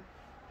know,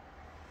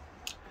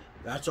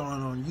 that's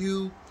on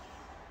you.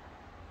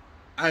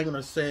 I ain't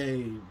going to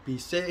say be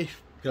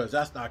safe, because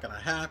that's not going to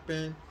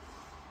happen.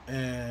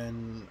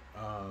 And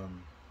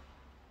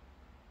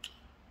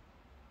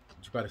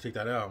you better take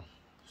that out.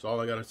 That's all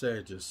I got to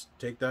say. Just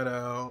take that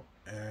out,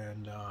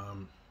 and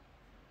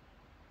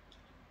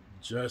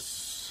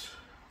just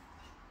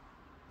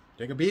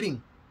take a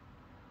beating.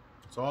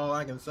 That's all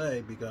I can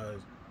say,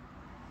 because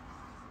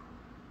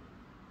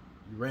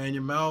you ran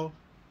your mouth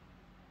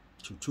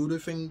to two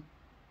different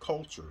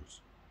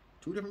cultures,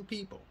 two different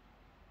people.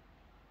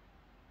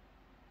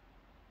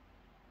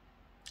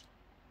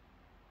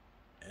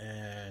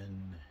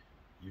 And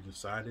you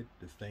decided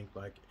to think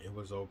like it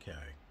was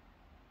okay.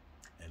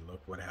 And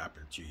look what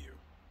happened to you.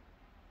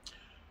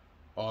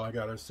 All I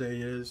gotta say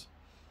is,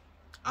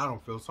 I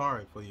don't feel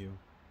sorry for you.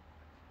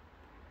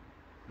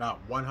 Not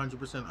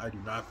 100%, I do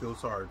not feel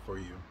sorry for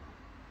you.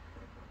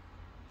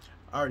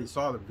 I already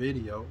saw the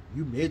video.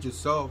 You made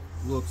yourself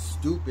look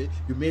stupid.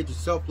 You made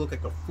yourself look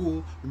like a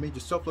fool. You made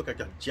yourself look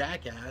like a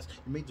jackass.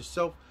 You made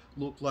yourself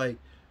look like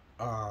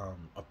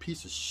a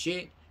piece of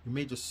shit. You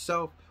made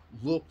yourself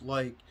look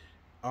like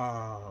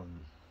a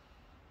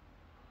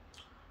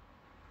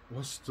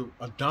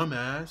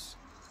dumbass.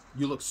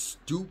 You look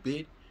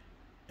stupid,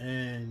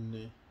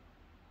 and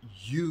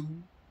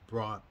you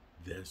brought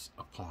this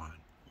upon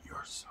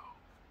yourself.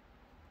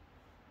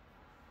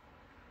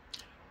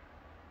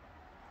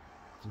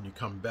 When you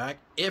come back,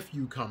 if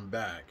you come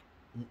back,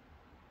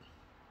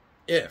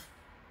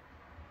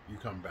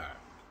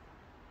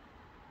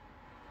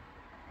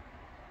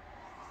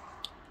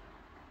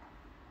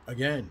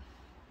 again,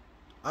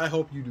 I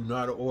hope you do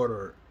not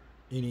order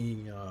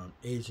any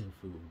Asian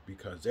food,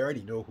 because they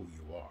already know who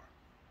you are.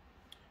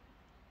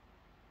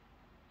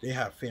 They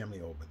have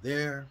family over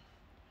there.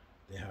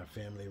 They have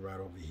family right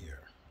over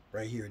here,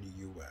 right here in the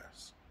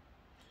U.S.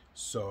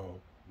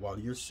 So while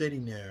you're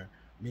sitting there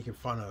making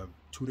fun of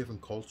two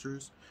different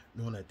cultures,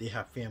 knowing that they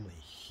have family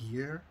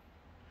here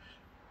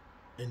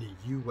in the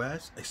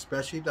U.S.,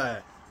 especially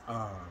that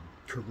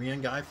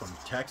Korean guy from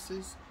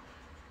Texas,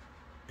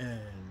 and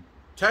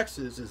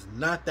Texas is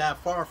not that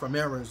far from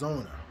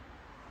Arizona.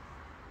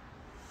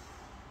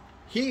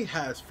 He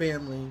has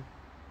family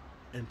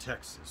in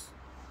Texas.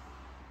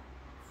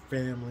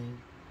 Family,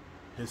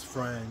 his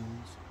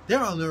friends, they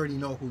already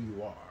know who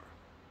you are.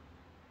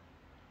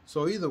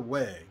 So either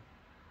way,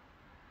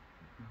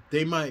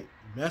 they might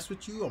mess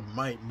with you or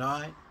might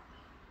not,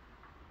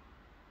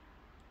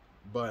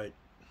 but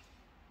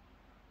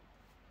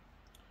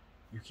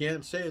you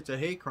can't say it's a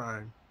hate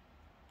crime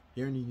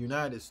here in the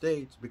United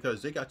States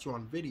because they got you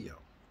on video.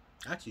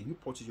 Actually, you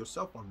posted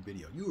yourself on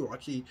video. You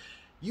actually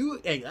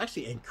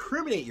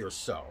incriminate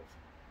yourself.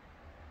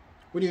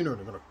 What do you know?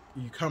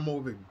 You come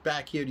over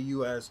back here to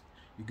U.S.,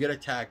 you get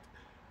attacked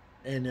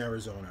in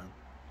Arizona.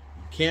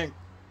 You can't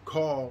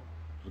call.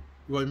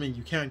 Well, I mean,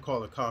 you can't call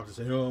the cops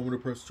and say, "Oh, I'm going to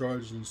press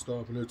charges and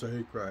stuff, and it's a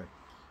hate crime."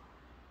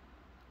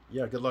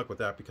 Yeah, good luck with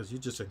that, because you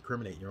just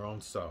incriminate your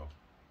own self.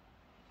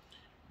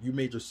 You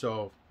made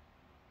yourself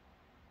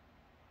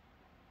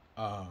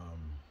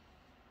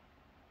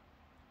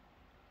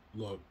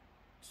look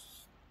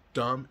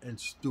dumb and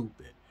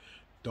stupid.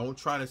 Don't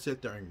try to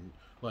sit there and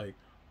like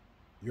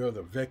you're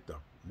the victim.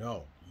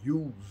 No,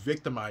 you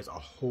victimize a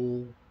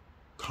whole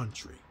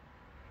country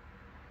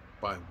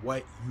by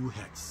what you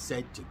had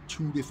said to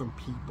two different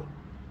people.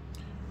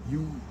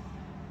 You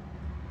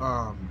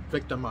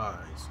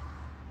victimize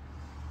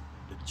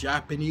the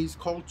Japanese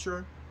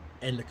culture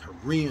and the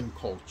Korean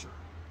culture.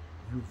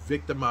 You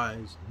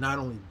victimize not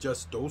only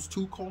just those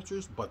two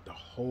cultures, but the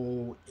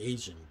whole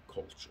Asian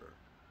culture.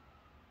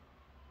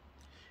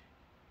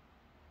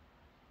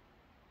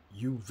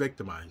 You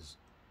victimize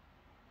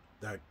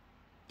that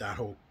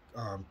whole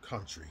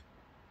country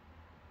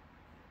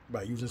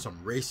by using some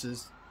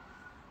racist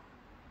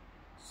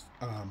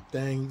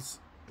things,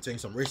 saying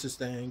some racist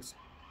things,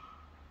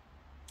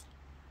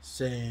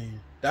 saying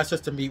that's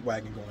just a meat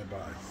wagon going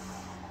by.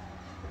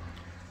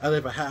 I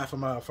live a half a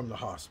mile from the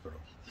hospital.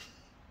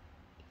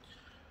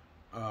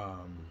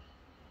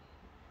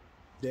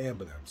 The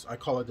ambulance, I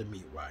call it the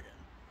meat wagon.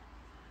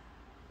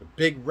 The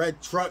big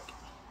red truck,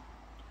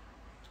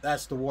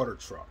 that's the water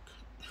truck.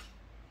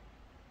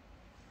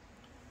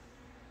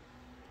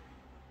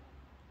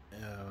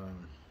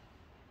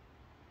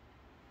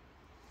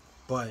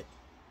 But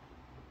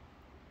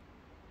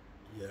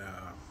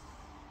yeah,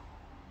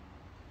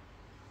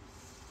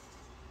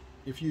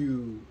 if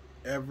you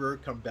ever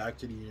come back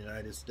to the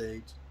United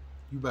States,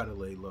 you better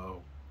lay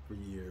low for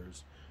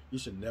years. You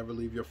should never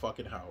leave your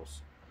fucking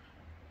house,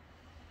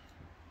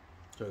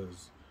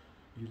 because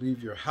you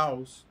leave your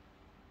house,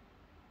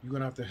 you're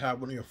gonna have to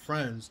have one of your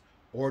friends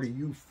order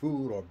you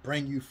food or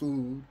bring you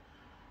food.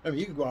 I mean,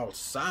 you can go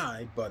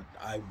outside, but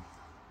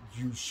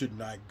you should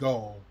not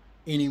go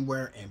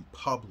anywhere in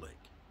public.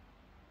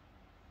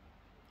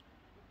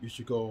 You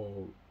should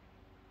go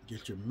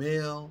get your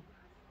mail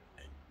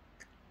and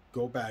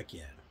go back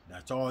in.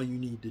 That's all you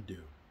need to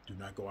do. Do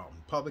not go out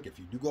in public. If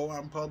you do go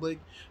out in public,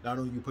 not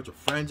only you put your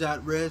friends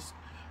at risk,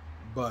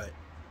 but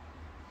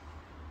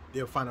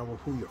they'll find out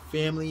who your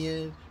family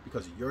is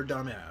because of your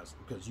dumb ass.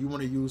 Because you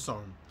want to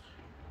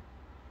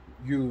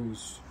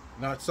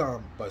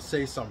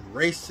say some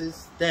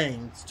racist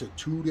things to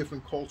two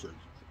different cultures,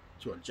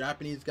 to a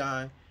Japanese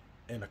guy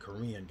and a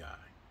Korean guy.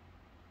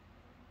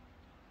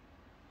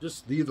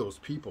 Just leave those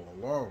people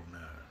alone,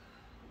 man.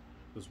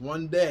 Because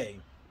one day,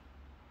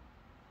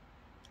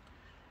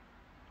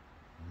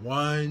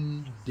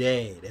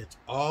 that's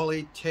all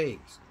it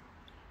takes.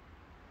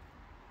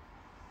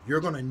 You're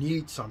going to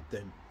need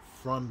something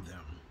from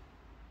them.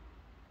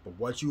 But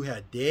what you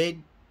had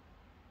did,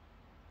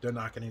 they're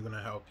not even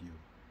gonna help you.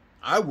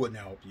 I wouldn't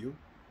help you.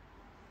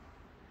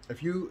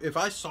 If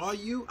I saw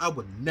you, I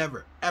would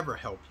never ever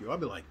help you.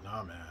 I'd be like,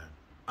 nah, man,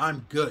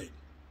 I'm good.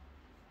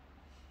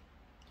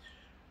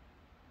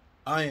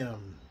 I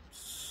am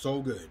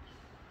so good.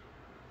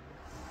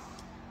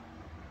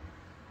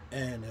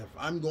 And if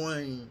I'm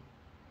going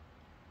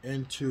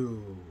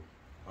into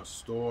a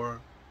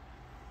store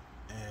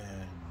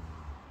and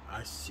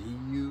I see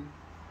you,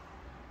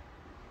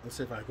 let's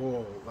say if I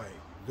go like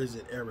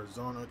visit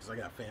Arizona because I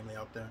got family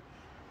out there,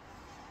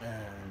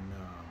 and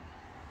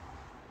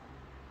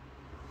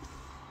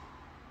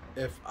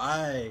if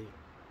I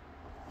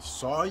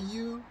saw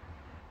you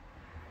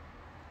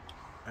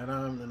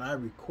and I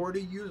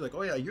recorded you, like,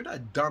 oh yeah, you're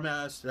that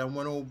dumbass that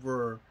went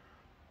over,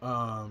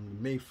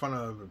 made fun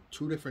of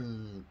two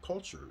different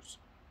cultures,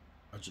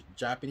 a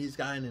Japanese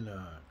guy and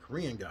a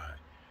Korean guy,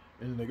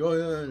 and they go,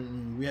 yeah,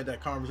 and we had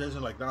that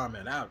conversation, like, nah,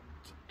 man,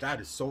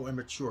 that is so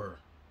immature.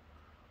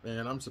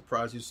 Man, I'm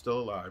surprised you're still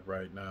alive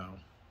right now.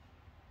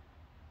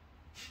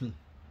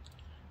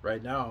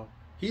 Right now,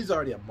 he's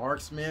already a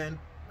marksman.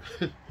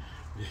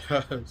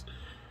 Because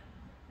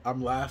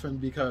I'm laughing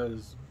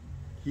because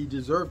he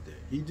deserved it.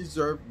 He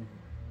deserved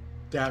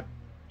that.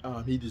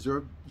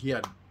 He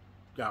had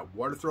got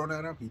water thrown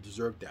at him. He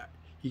deserved that.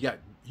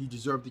 He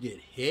deserved to get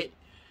hit.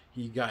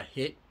 He got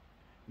hit,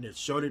 and it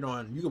showed it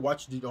on. You can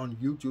watch it on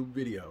YouTube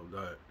video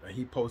that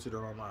he posted it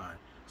online.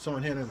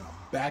 Someone hit him in the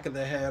back of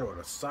the head or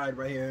the side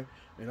right here,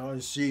 and all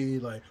you see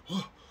like,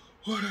 oh,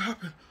 what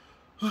happened?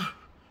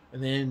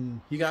 And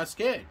then he got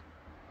scared.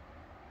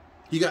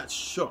 He got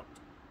shook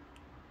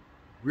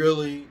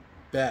really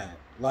bad.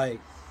 Like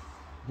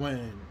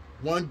when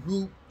one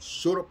group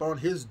showed up on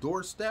his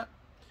doorstep,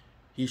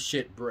 he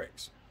shit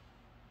bricks.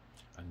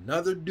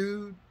 Another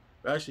dude,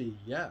 actually,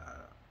 yeah,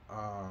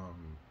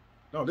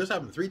 no, this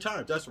happened 3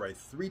 times. That's right,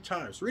 3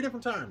 times, 3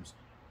 different times.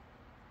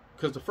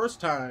 Because the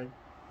first time,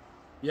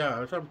 yeah,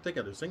 I'm trying to think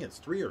of this thing. It's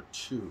 3 or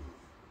 2.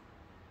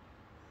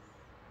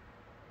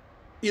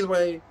 Either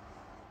way,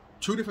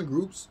 2 different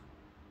groups,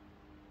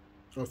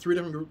 or 3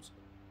 different groups.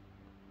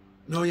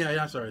 No,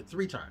 yeah, sorry,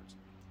 3 times.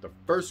 The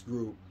first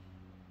group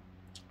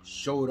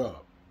showed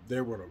up.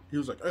 He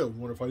was like, "Hey, you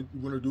want to fight? You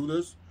want to do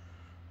this?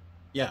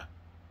 Yeah,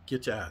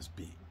 get your ass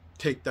beat.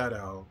 Take that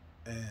out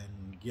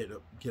and get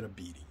a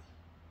beating.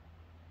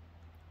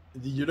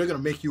 They're gonna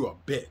make you a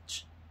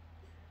bitch."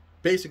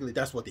 Basically,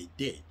 that's what they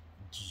did.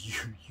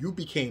 You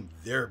became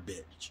their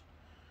bitch.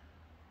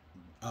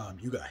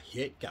 You got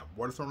hit, got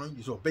water thrown on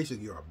you. So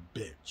basically, you're a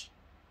bitch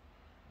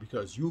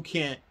because you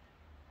can't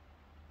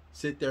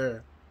sit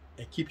there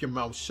and keep your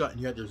mouth shut,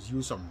 and you had to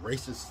use some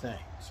racist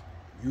things.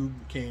 You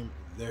became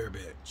their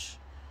bitch.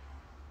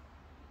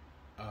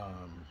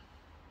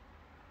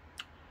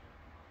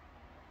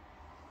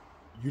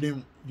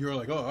 You're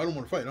like, oh, I don't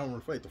want to fight. I don't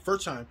want to fight. The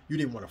first time you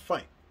didn't want to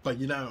fight, but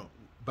now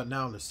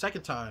the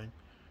second time,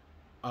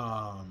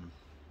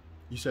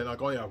 you said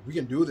like, oh yeah, we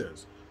can do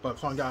this. But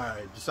some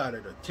guy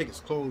decided to take his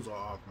clothes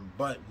off and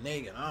butt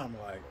naked. I'm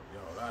like, yo,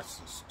 that's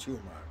just too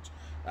much.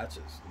 That's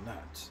just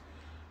nuts.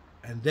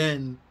 And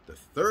then the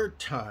third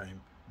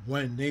time,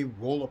 when they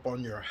roll up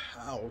on your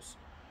house,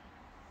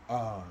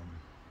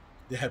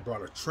 they had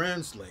brought a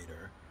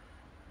translator,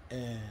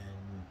 and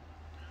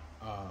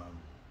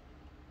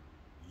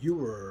you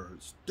were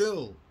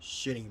still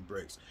shitting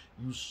bricks.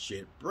 You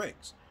shit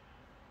bricks.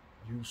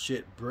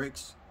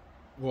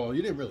 Well,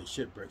 you didn't really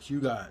shit bricks. You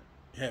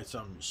had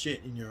some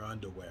shit in your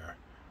underwear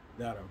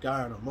that a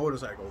guy on a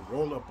motorcycle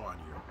rolled up on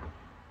you,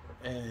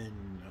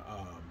 and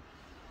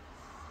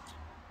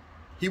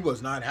he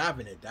was not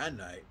having it that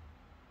night.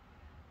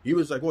 He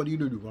was like, what do?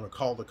 You want to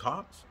call the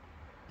cops?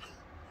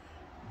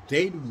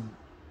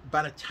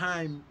 By the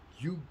time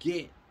you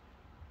get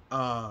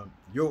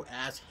your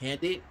ass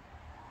handed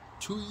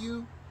to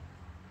you,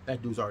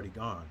 that dude's already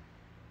gone.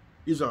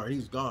 He's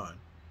gone.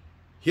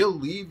 He'll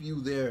leave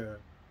you there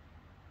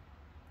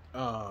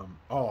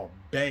all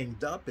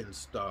banged up and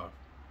stuff.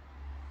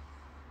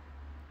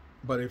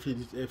 But if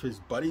his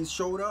buddies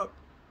showed up,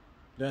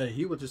 then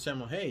he would just say,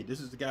 well, hey, this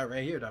is the guy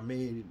right here that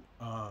made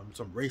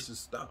some racist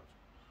stuff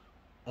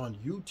on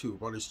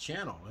YouTube, on his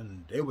channel,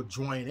 and they would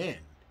join in.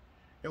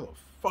 They will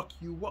fuck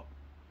you up,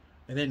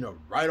 and then they'll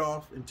right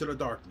off into the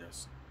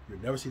darkness.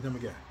 You'll never see them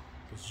again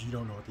because you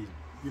don't know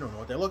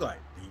what they look like.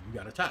 You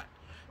got attacked.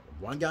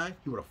 One guy,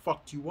 he would have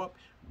fucked you up,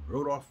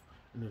 rode off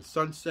in the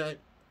sunset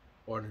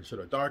or into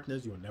the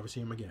darkness. You will never see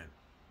him again.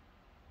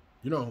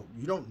 You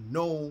don't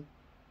know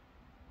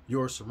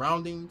your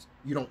surroundings.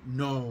 You don't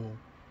know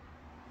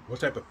what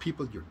type of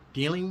people you're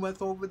dealing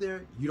with over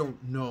there. You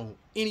don't know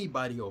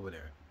anybody over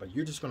there. But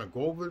you're just going to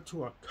go over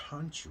to a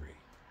country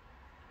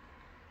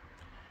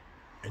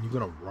and you're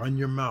going to run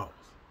your mouth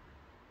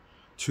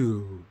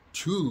to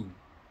 2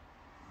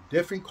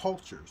 different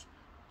cultures,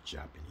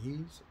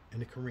 Japanese and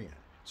the Korean.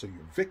 So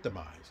you're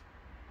victimized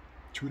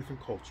 2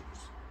 different cultures.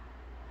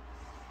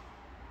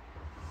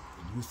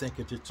 And you think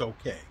it's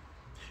okay.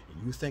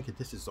 And you think that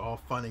this is all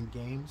fun and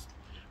games.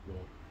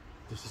 Well,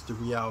 this is the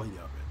reality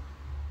of it.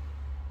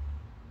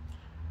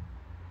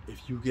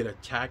 if you get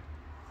attacked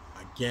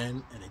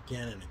again and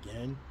again and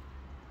again,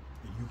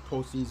 and you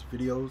post these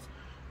videos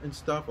and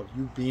stuff of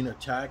you being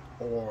attacked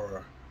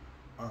or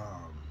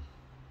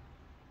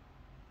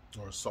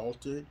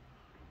assaulted,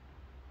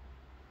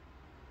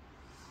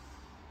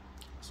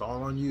 it's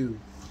all on you.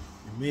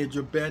 You made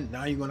your bed,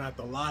 now you're gonna have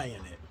to lie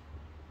in it.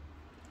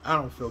 I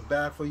don't feel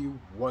bad for you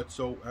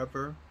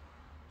whatsoever.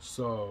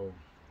 So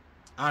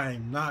I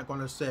am not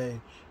gonna say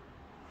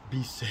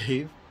be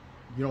safe.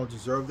 You don't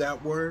deserve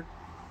that word.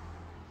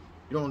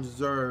 You don't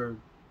deserve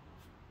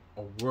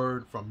a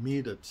word from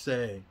me to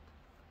say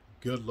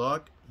good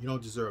luck. You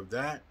don't deserve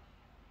that.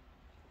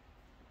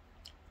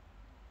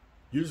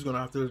 You're just gonna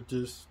have to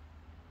just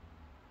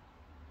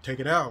take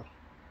it out.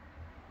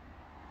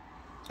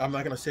 I'm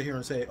not gonna sit here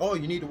and say, oh,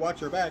 you need to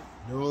watch your back.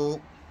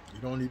 No,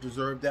 you don't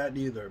deserve that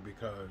either,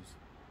 because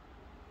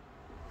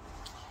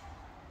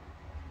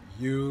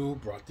you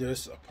brought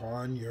this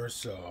upon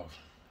yourself.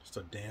 It's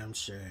a damn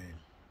shame.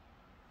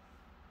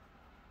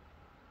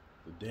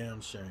 It's a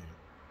damn shame.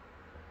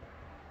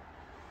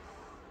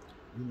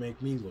 You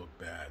make me look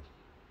bad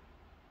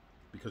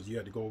because you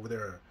had to go over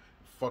there and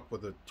fuck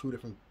with two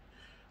different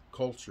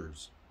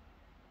cultures,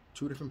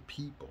 two different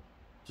people,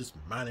 just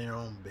minding their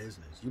own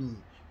business.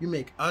 You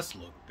make us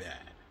look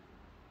bad.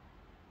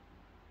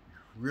 You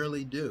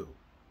really do.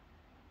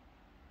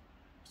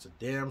 It's a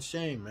damn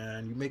shame,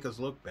 man. You make us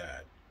look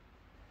bad.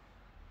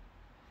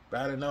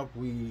 Bad enough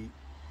we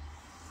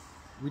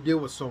deal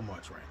with so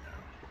much right now.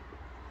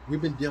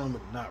 We've been dealing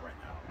with, not right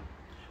now,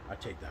 I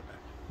take that back.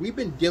 We've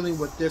been dealing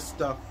with this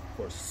stuff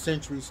for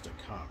centuries to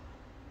come.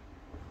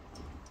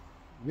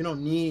 We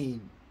don't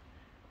need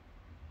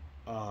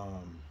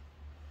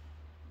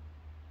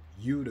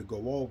you to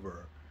go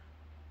over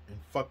and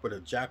fuck with a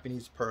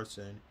Japanese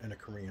person and a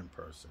Korean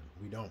person.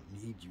 We don't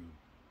need you.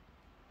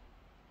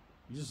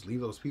 You just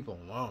leave those people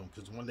alone,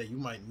 because one day you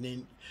might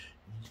need,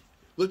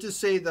 let's just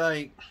say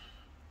that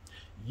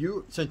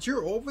you, since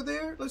you're over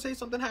there, let's say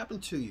something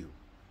happened to you.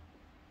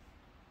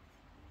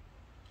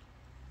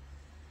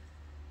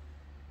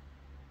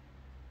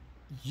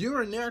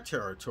 You're in their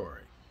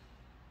territory.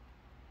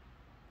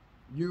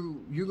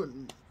 You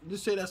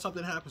just say that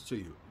something happens to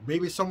you.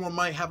 Maybe someone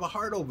might have a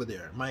heart over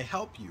there, might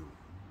help you,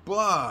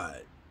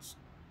 but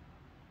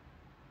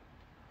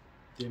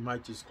they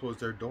might just close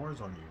their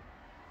doors on you.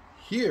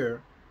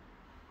 Here,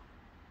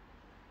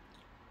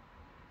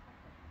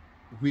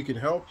 we can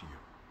help you,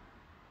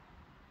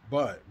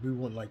 but we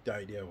wouldn't like the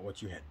idea of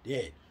what you had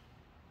did.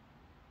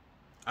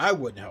 I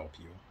wouldn't help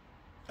you.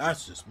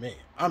 That's just me.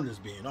 I'm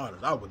just being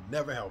honest. I would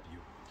never help you,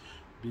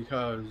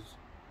 because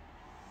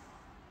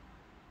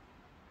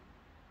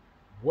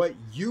what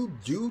you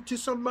do to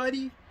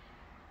somebody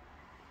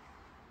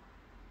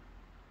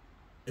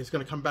is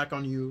going to come back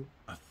on you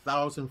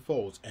 1,000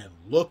 folds. And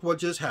look what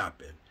just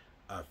happened.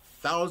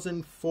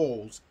 1,000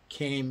 folds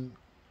came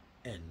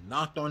and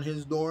knocked on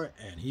his door,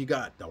 and he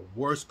got the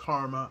worst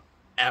karma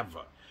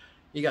ever.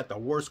 He got the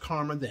worst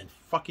karma than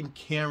fucking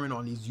Karen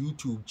on these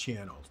YouTube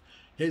channels.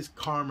 His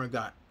karma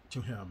got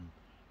to him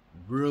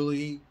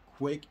really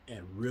quick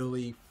and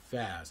really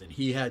fast, and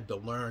he had to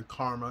learn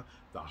karma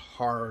the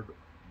hard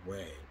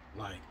way.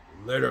 Like,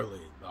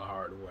 literally the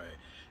hard way.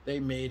 They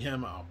made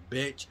him a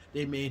bitch.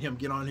 They made him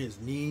get on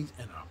his knees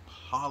and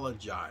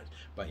apologize.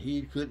 But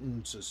he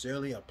couldn't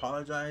sincerely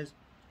apologize.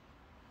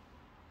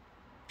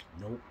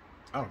 Nope.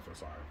 I don't feel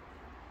sorry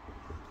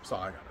for you. That's all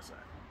I gotta say.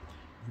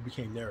 You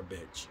became their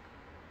bitch.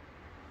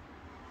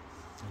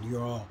 And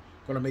you're all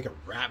gonna make a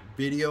rap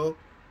video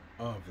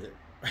of it.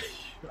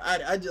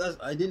 I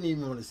didn't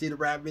even want to see the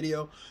rap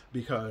video,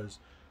 because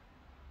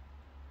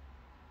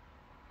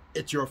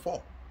it's your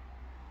fault.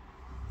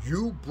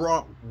 You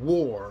brought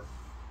war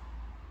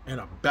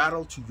and a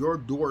battle to your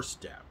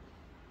doorstep.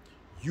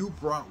 You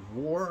brought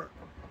war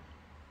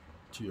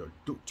to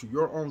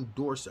your own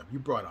doorstep. You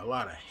brought a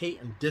lot of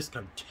hate and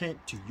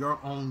discontent to your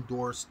own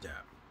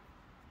doorstep.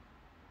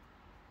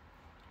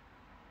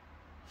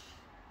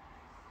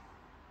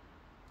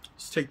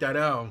 Just take that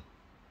out,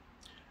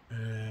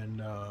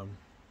 and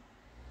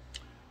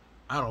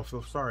I don't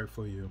feel sorry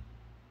for you.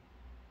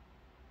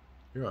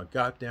 You're a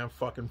goddamn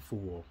fucking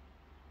fool.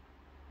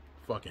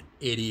 Fucking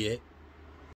idiot.